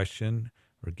ask a question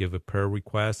or give a prayer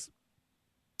request.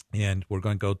 And we're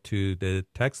going to go to the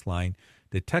text line.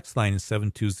 The text line is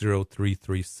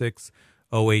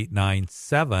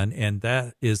 720-336-0897, and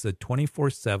that is a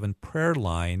 24/7 prayer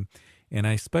line. And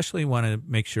I especially want to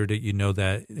make sure that you know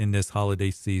that in this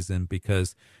holiday season,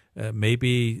 because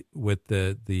maybe with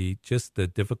the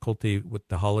difficulty what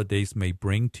the holidays may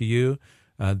bring to you,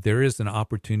 there is an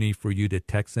opportunity for you to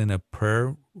text in a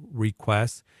prayer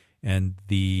request, and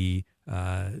the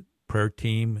prayer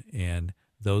team and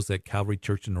those at Calvary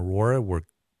Church in Aurora, where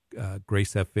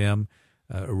Grace FM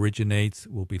originates,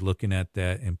 will be looking at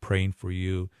that and praying for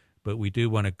you. But we do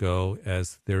want to go,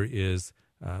 as there is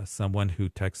someone who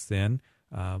texts in.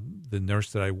 The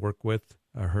nurse that I work with,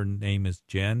 her name is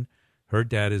Jen. Her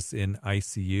dad is in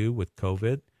ICU with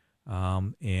COVID,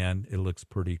 and it looks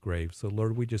pretty grave. So,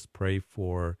 Lord, we just pray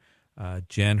for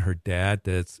Jen, her dad,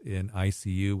 that's in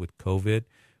ICU with COVID.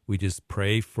 We just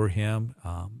pray for him.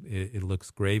 It looks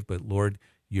grave, but, Lord,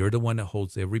 you're the one that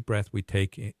holds every breath we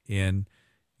take in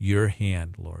your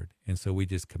hand, Lord. And so we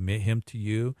just commit him to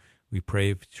you. We pray,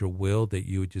 if it's your will, that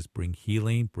you would just bring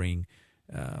healing,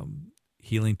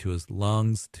 healing to his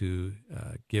lungs, to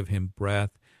give him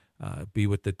breath, be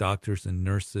with the doctors and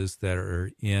nurses that are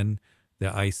in the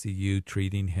ICU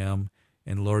treating him.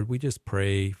 And Lord, we just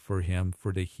pray for him,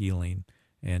 for the healing,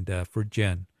 and for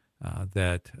Jen,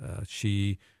 that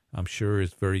she, I'm sure,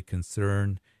 is very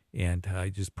concerned. And I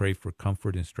just pray for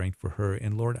comfort and strength for her.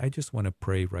 And Lord, I just want to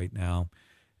pray right now,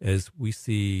 as we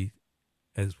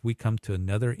come to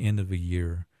another end of a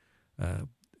year,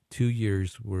 2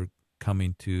 years we're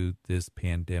coming to this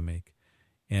pandemic,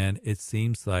 and it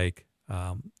seems like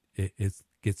it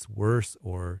gets worse,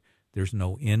 or there's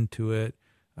no end to it.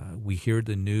 We hear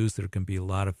the news. There can be a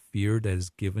lot of fear that is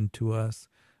given to us.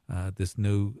 This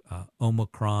new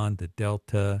Omicron, the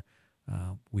Delta,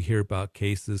 we hear about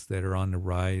cases that are on the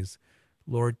rise.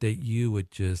 Lord, that you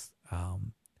would just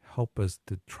help us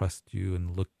to trust you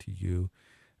and look to you.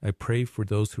 I pray for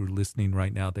those who are listening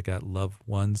right now that got loved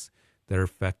ones that are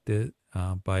affected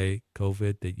by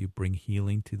COVID, that you bring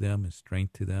healing to them and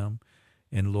strength to them.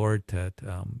 And Lord, that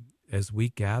as we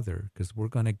gather, because we're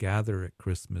going to gather at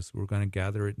Christmas, we're going to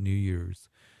gather at New Year's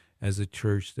as a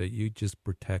church, that you just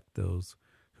protect those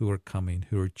who are coming,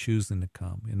 who are choosing to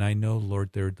come. And I know,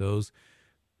 Lord, there are those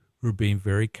who are being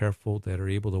very careful, that are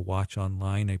able to watch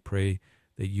online. I pray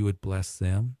that you would bless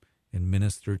them and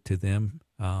minister to them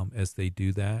as they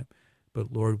do that.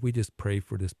 But Lord, we just pray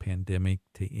for this pandemic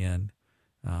to end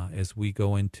as we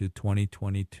go into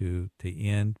 2022, to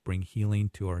end, bring healing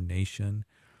to our nation.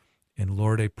 And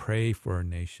Lord, I pray for our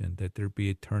nation, that there be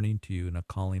a turning to you and a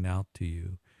calling out to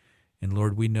you. And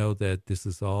Lord, we know that this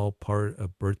is all part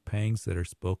of birth pangs that are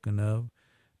spoken of.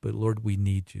 But Lord, we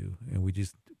need you. And we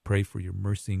just pray for your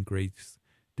mercy and grace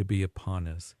to be upon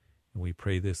us. And we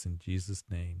pray this in Jesus'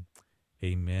 name.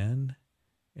 Amen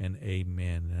and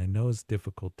amen. And I know it's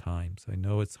difficult times. I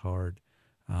know it's hard.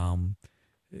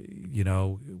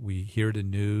 We hear the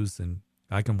news, and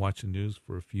I can watch the news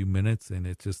for a few minutes, and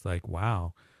it's just like,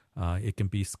 wow, it can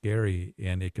be scary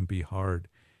and it can be hard.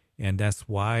 And that's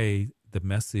why the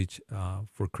message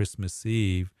for Christmas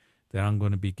Eve that I'm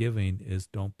going to be giving is,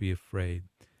 don't be afraid.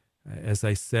 As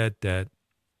I said, that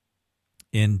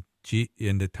in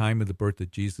the time of the birth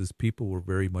of Jesus, people were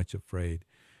very much afraid.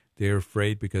 They were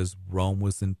afraid because Rome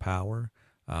was in power,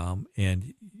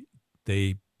 and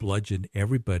they bludgeoned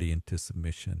everybody into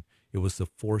submission. It was a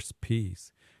forced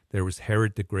peace. There was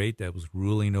Herod the Great that was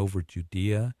ruling over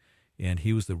Judea, and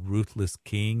he was a ruthless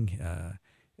king.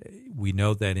 we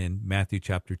know that in Matthew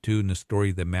chapter 2, in the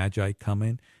story of the Magi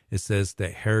coming, it says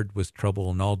that Herod was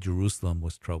troubled and all Jerusalem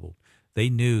was troubled. They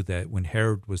knew that when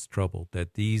Herod was troubled,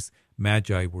 that these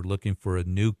Magi were looking for a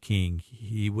new king.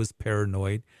 He was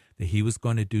paranoid that he was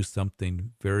going to do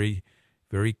something very,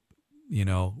 very, he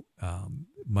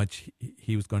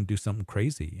was going to do something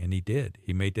crazy, and he did.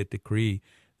 He made that decree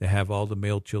to have all the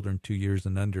male children 2 years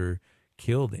and under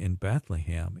killed in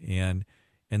Bethlehem, and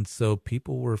so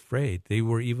people were afraid. They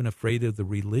were even afraid of the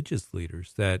religious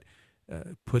leaders that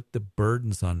put the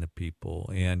burdens on the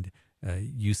people. And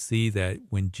you see that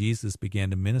when Jesus began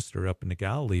to minister up in the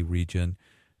Galilee region,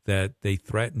 that they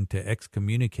threatened to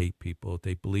excommunicate people if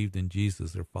they believed in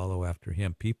Jesus or follow after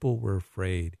him. People were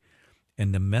afraid.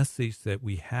 And the message that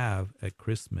we have at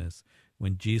Christmas,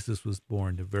 when Jesus was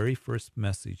born, the very first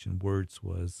message and words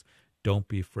was, "Don't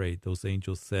be afraid." Those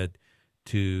angels said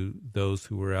to those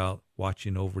who were out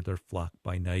watching over their flock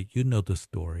by night. You know the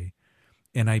story.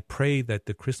 And I pray that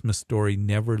the Christmas story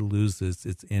never loses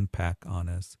its impact on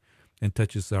us and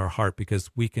touches our heart,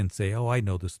 because we can say, oh, I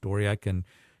know the story. I can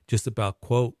just about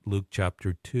quote Luke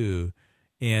chapter 2.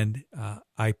 And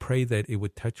I pray that it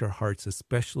would touch our hearts,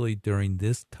 especially during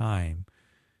this time,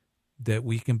 that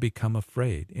we can become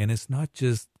afraid. And it's not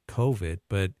just COVID,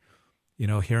 but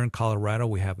here in Colorado,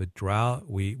 we have a drought.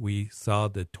 We saw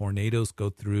the tornadoes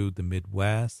go through the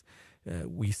Midwest.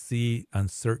 We see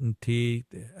uncertainty,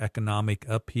 economic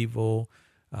upheaval,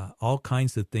 all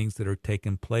kinds of things that are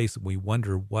taking place. We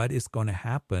wonder what is going to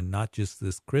happen, not just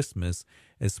this Christmas,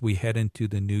 as we head into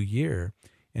the new year.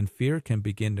 And fear can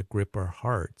begin to grip our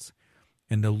hearts.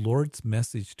 And the Lord's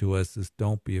message to us is,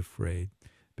 don't be afraid,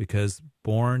 because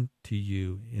born to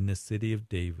you in the city of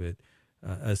David,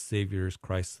 a Savior is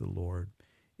Christ the Lord,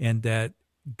 and that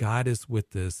God is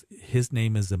with us. His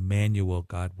name is Emmanuel,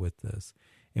 God with us,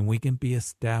 and we can be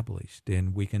established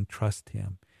and we can trust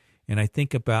him. And I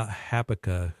think about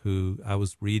Habakkuk, who I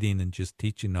was reading and just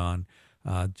teaching on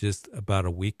just about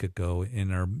a week ago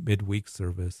in our midweek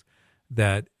service,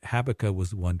 that Habakkuk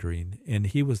was wondering, and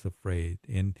he was afraid,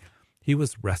 and he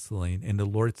was wrestling, and the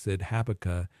Lord said,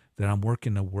 Habakkuk, that I'm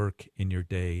working a work in your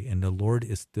day, and the Lord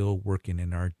is still working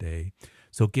in our day.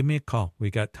 So give me a call. We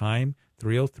got time,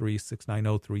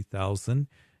 303-690-3000.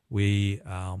 We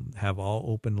have all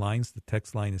open lines. The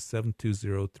text line is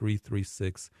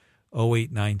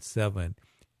 720-336-0897.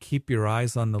 Keep your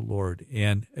eyes on the Lord.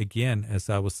 And again, as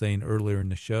I was saying earlier in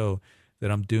the show, that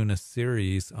I'm doing a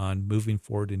series on moving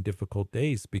forward in difficult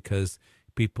days, because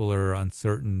people are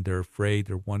uncertain, they're afraid,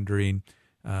 they're wondering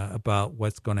about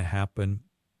what's going to happen.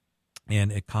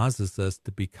 And it causes us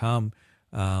to become,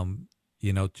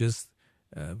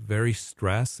 very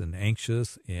stressed and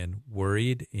anxious and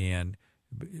worried, and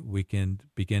we can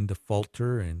begin to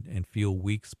falter and feel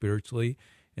weak spiritually.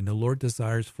 And the Lord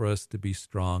desires for us to be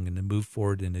strong and to move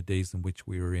forward in the days in which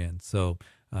we are in. So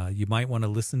you might want to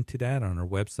listen to that on our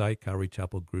website,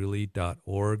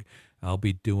 CalvaryChapelGreeley.org. I'll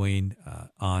be doing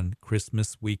on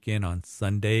Christmas weekend on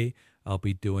Sunday, I'll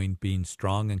be doing being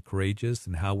strong and courageous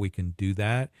and how we can do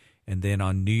that. And then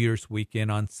on New Year's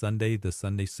weekend on Sunday, the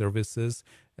Sunday services,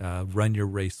 run your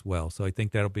race well. So I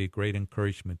think that'll be a great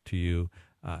encouragement to you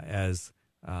as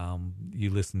you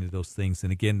listen to those things.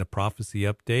 And again, the prophecy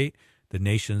update, the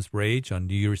Nation's Rage on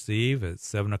New Year's Eve at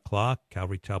 7 o'clock,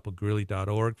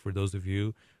 CalvaryChapelGreeley.org, for those of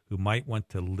you who might want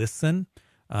to listen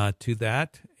to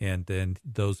that. And then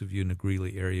those of you in the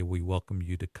Greeley area, we welcome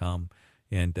you to come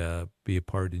and be a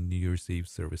part of the New Year's Eve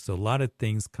service. So a lot of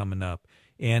things coming up.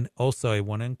 And also, I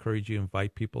want to encourage you to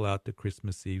invite people out to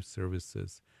Christmas Eve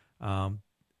services.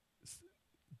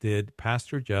 Did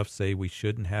Pastor Jeff say we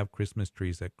shouldn't have Christmas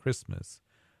trees at Christmas?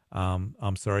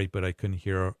 I'm sorry, but I couldn't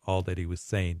hear all that he was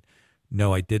saying.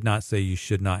 No, I did not say you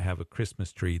should not have a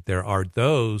Christmas tree. There are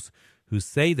those who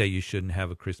say that you shouldn't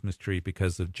have a Christmas tree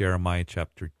because of Jeremiah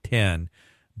chapter 10,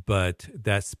 but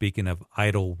that's speaking of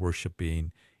idol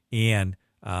worshiping. And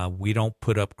we don't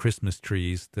put up Christmas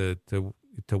trees to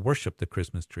worship the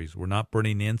Christmas trees. We're not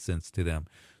burning incense to them.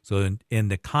 So in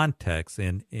the context,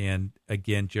 and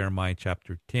again, Jeremiah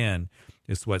chapter 10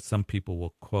 is what some people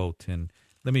will quote. And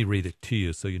let me read it to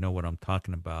you so you know what I'm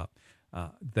talking about,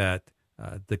 that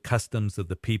the customs of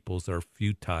the peoples are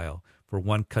futile. For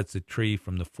one cuts a tree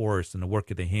from the forest, and the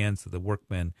work of the hands of the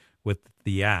workmen with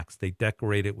the axe. They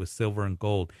decorate it with silver and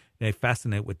gold. And they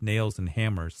fasten it with nails and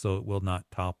hammers so it will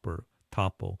not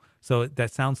topple. So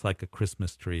that sounds like a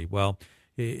Christmas tree. Well,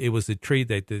 it was a tree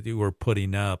that they were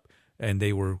putting up, and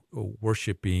they were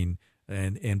worshiping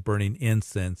and burning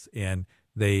incense, and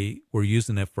they were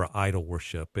using it for idol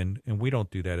worship. And we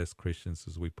don't do that as Christians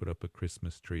as we put up a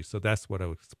Christmas tree. So that's what I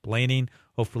was explaining.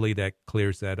 Hopefully that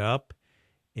clears that up.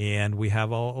 and we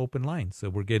have all open lines. So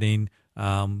we're getting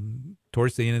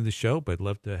towards the end of the show, but I'd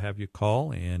love to have you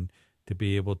call and to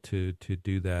be able to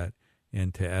do that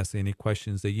and to ask any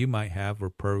questions that you might have or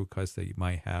prayer requests that you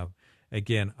might have.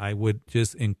 Again, I would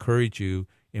just encourage you,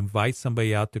 invite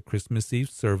somebody out to Christmas Eve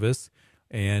service,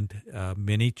 and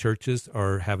many churches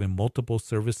are having multiple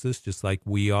services just like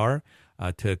we are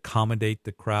to accommodate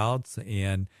the crowds,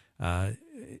 and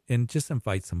just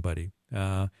invite somebody.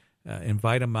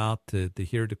 Invite them out to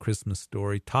hear the Christmas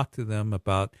story. Talk to them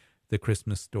about the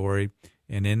Christmas story.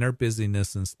 And in our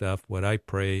busyness and stuff, what I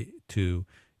pray to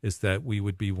is that we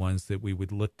would be ones that we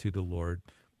would look to the Lord,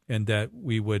 and that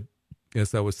we would,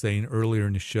 as I was saying earlier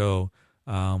in the show,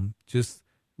 just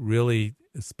really,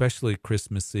 especially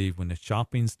Christmas Eve, when the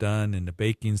shopping's done and the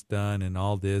baking's done and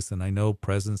all this, and I know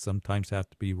presents sometimes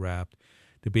have to be wrapped,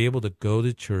 to be able to go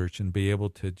to church and be able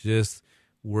to just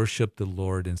worship the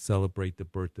Lord and celebrate the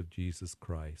birth of Jesus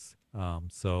Christ.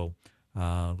 So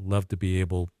love to be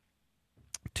able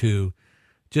to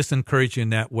just encourage you in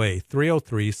that way.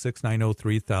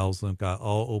 303-690-3000. Got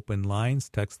all open lines.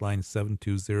 Text line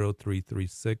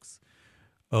 720-336-0897.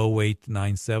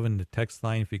 The text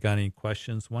line, if you got any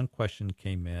questions. One question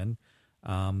came in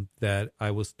that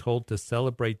I was told to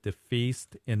celebrate the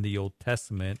feast in the Old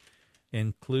Testament,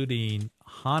 including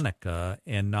Hanukkah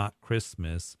and not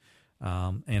Christmas.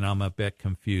 And I'm a bit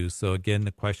confused. So again,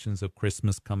 the questions of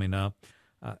Christmas coming up.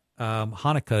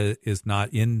 Hanukkah is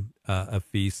not in a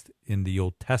feast in the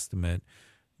Old Testament.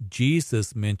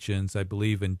 Jesus mentions, I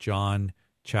believe in John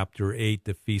chapter 8,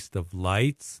 the Feast of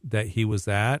Lights that he was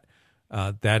at.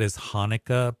 That is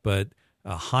Hanukkah, but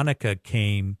Hanukkah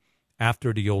came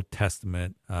after the Old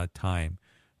Testament time.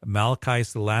 Malachi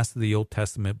is the last of the Old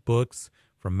Testament books.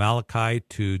 From Malachi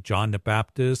to John the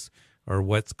Baptist, or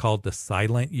what's called the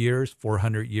silent years,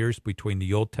 400 years between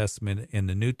the Old Testament and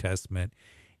the New Testament.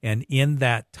 And in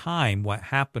that time, what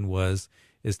happened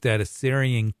is that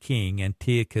Assyrian king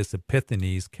Antiochus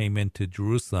Epiphanes came into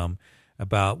Jerusalem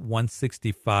about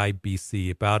 165 BC,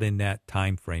 about in that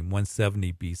time frame,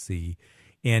 170 BC.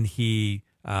 And he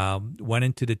went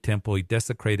into the temple, he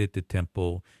desecrated the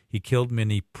temple, he killed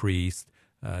many priests.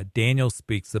 Daniel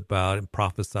speaks about and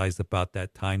prophesies about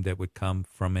that time that would come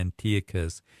from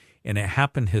Antiochus. And it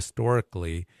happened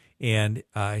historically, and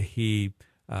he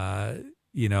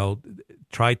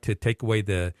tried to take away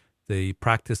the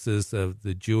practices of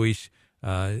the Jewish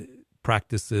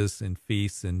practices and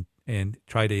feasts, and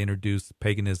try to introduce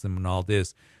paganism and all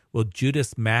this. Well,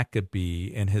 Judas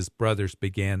Maccabee and his brothers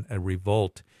began a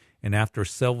revolt, and after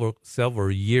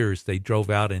several years, they drove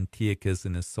out Antiochus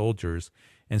and his soldiers,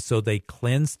 and so they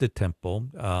cleansed the temple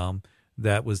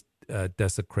that was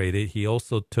desecrated. He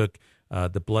also took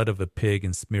the blood of a pig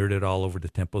and smeared it all over the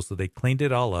temple, so they cleaned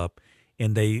it all up.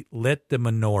 And they lit the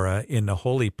menorah in the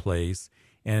holy place.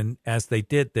 And as they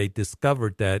did, they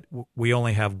discovered that we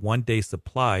only have 1 day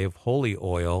supply of holy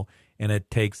oil, and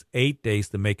it takes 8 days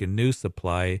to make a new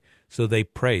supply. So they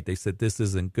prayed. They said, this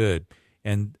isn't good.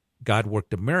 And God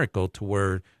worked a miracle to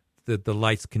where the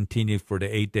lights continued for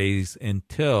the 8 days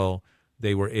until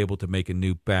they were able to make a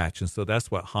new batch. And so that's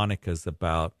what Hanukkah is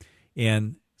about.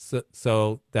 And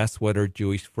so that's what our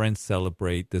Jewish friends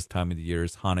celebrate this time of the year,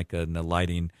 is Hanukkah and the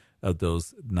lighting of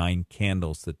those 9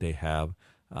 candles that they have.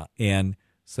 And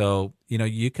so,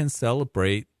 you can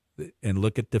celebrate and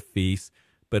look at the feast,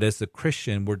 but as a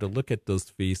Christian, we're to look at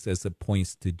those feasts as it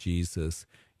points to Jesus.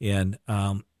 And,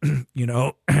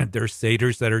 there's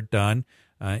seders that are done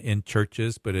in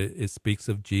churches, but it speaks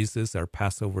of Jesus, our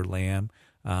Passover lamb.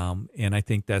 And I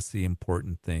think that's the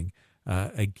important thing.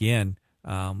 That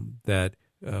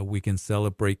we can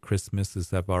celebrate Christmas,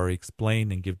 as I've already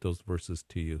explained, and give those verses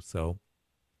to you. So,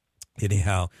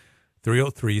 anyhow,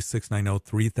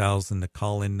 303-690-3000, the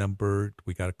call-in number.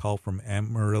 We got a call from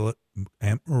Amarillo,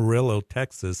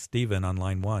 Texas. Stephen on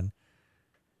line 1.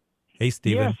 Hey,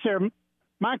 Stephen. Yes, sir.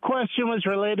 My question was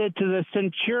related to the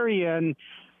centurion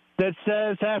that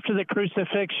says after the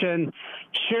crucifixion,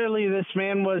 surely this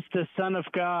man was the Son of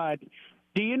God.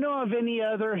 Do you know of any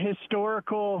other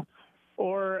historical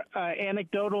or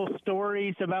anecdotal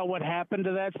stories about what happened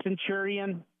to that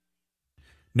centurion?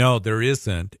 No, there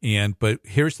isn't. But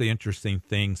here's the interesting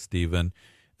thing, Stephen,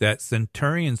 that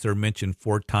centurions are mentioned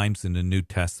 4 times in the New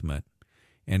Testament.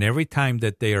 And every time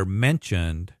that they are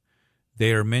mentioned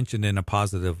in a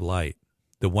positive light.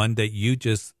 The one that you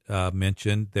just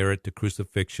mentioned there at the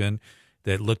crucifixion,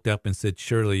 that looked up and said,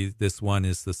 surely this one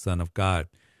is the Son of God.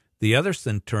 The other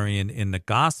centurion in the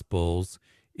Gospels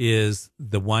is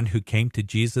the one who came to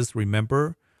Jesus,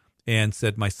 remember, and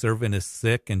said, my servant is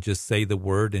sick, and just say the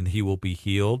word and he will be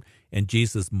healed. And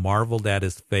Jesus marveled at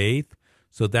his faith.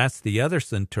 So that's the other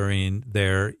centurion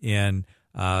there in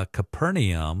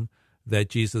Capernaum that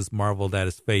Jesus marveled at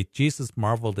his faith. Jesus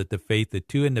marveled at the faith of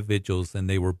two individuals, and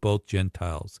they were both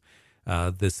Gentiles,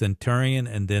 the centurion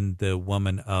and then the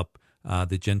woman up,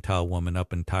 the Gentile woman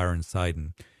up in Tyre and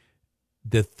Sidon.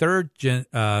 The third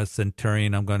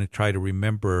centurion I'm going to try to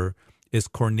remember is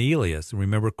Cornelius.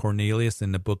 Remember Cornelius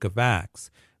in the book of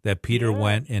Acts, that Peter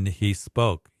went and he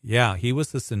spoke. Yeah, he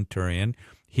was the centurion.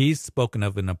 He's spoken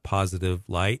of in a positive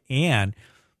light. And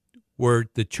where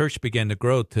the church began to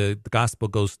grow, the gospel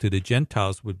goes to the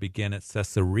Gentiles, would begin at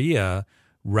Caesarea,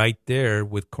 right there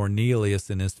with Cornelius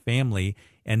and his family.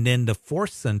 And then the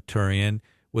fourth centurion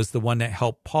was the one that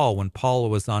helped Paul when Paul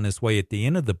was on his way at the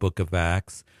end of the book of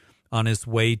Acts, on his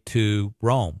way to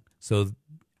Rome. So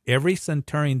every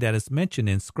centurion that is mentioned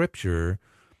in Scripture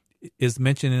is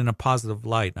mentioned in a positive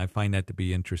light, and I find that to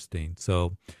be interesting.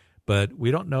 So, but we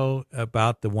don't know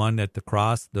about the one at the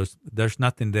cross. There's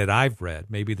nothing that I've read.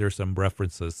 Maybe there's some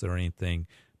references or anything,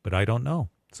 but I don't know.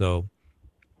 So,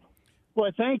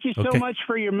 well, thank you so much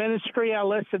for your ministry. I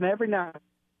listen every night.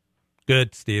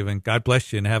 Good, Stephen. God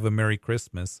bless you, and have a Merry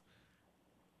Christmas.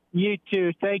 You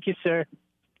too. Thank you, sir.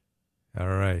 All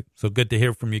right. So good to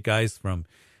hear from you guys from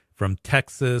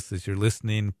Texas, as you're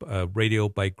listening, Radio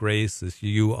by Grace, as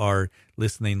you are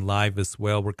listening live as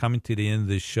well. We're coming to the end of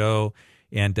the show,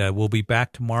 and we'll be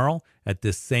back tomorrow at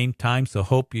this same time. So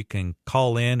hope you can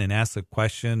call in and ask a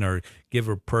question or give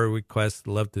a prayer request.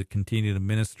 Love to continue to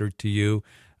minister to you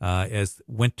as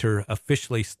winter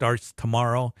officially starts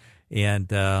tomorrow. And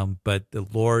but the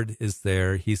Lord is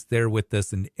there. He's there with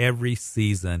us in every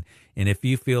season. And if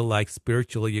you feel like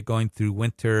spiritually you're going through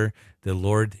winter, the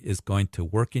Lord is going to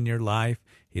work in your life.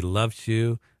 He loves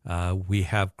you. We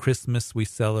have Christmas we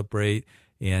celebrate,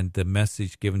 and the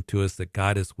message given to us that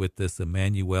God is with us,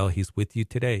 Emmanuel. He's with you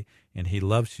today, and he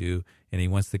loves you, and he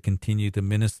wants to continue to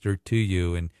minister to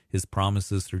you, and his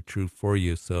promises are true for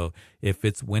you. So if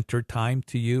it's winter time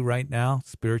to you right now,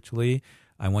 spiritually,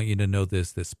 I want you to know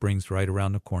this, that spring's right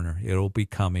around the corner. It'll be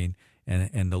coming,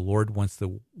 and the Lord wants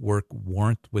to work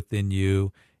warmth within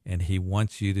you, and he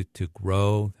wants you to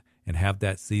grow and have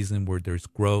that season where there's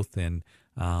growth, and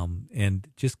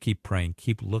just keep praying,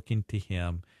 keep looking to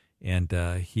him, and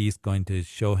he's going to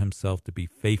show himself to be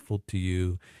faithful to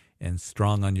you and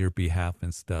strong on your behalf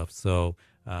and stuff. So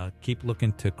keep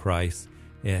looking to Christ.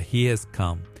 He has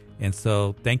come. And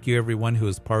so thank you, everyone who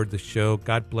is part of the show.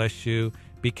 God bless you.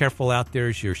 Be careful out there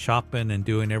as you're shopping and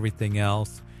doing everything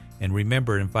else. And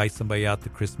remember, invite somebody out to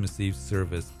Christmas Eve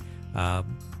service.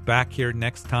 Back here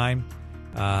next time,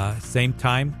 same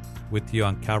time, with you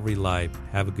on Calvary Live.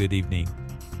 Have a good evening.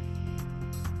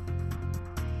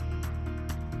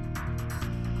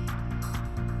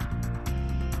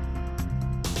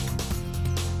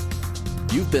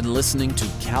 You've been listening to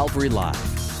Calvary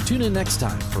Live. Tune in next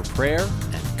time for prayer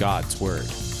and God's Word.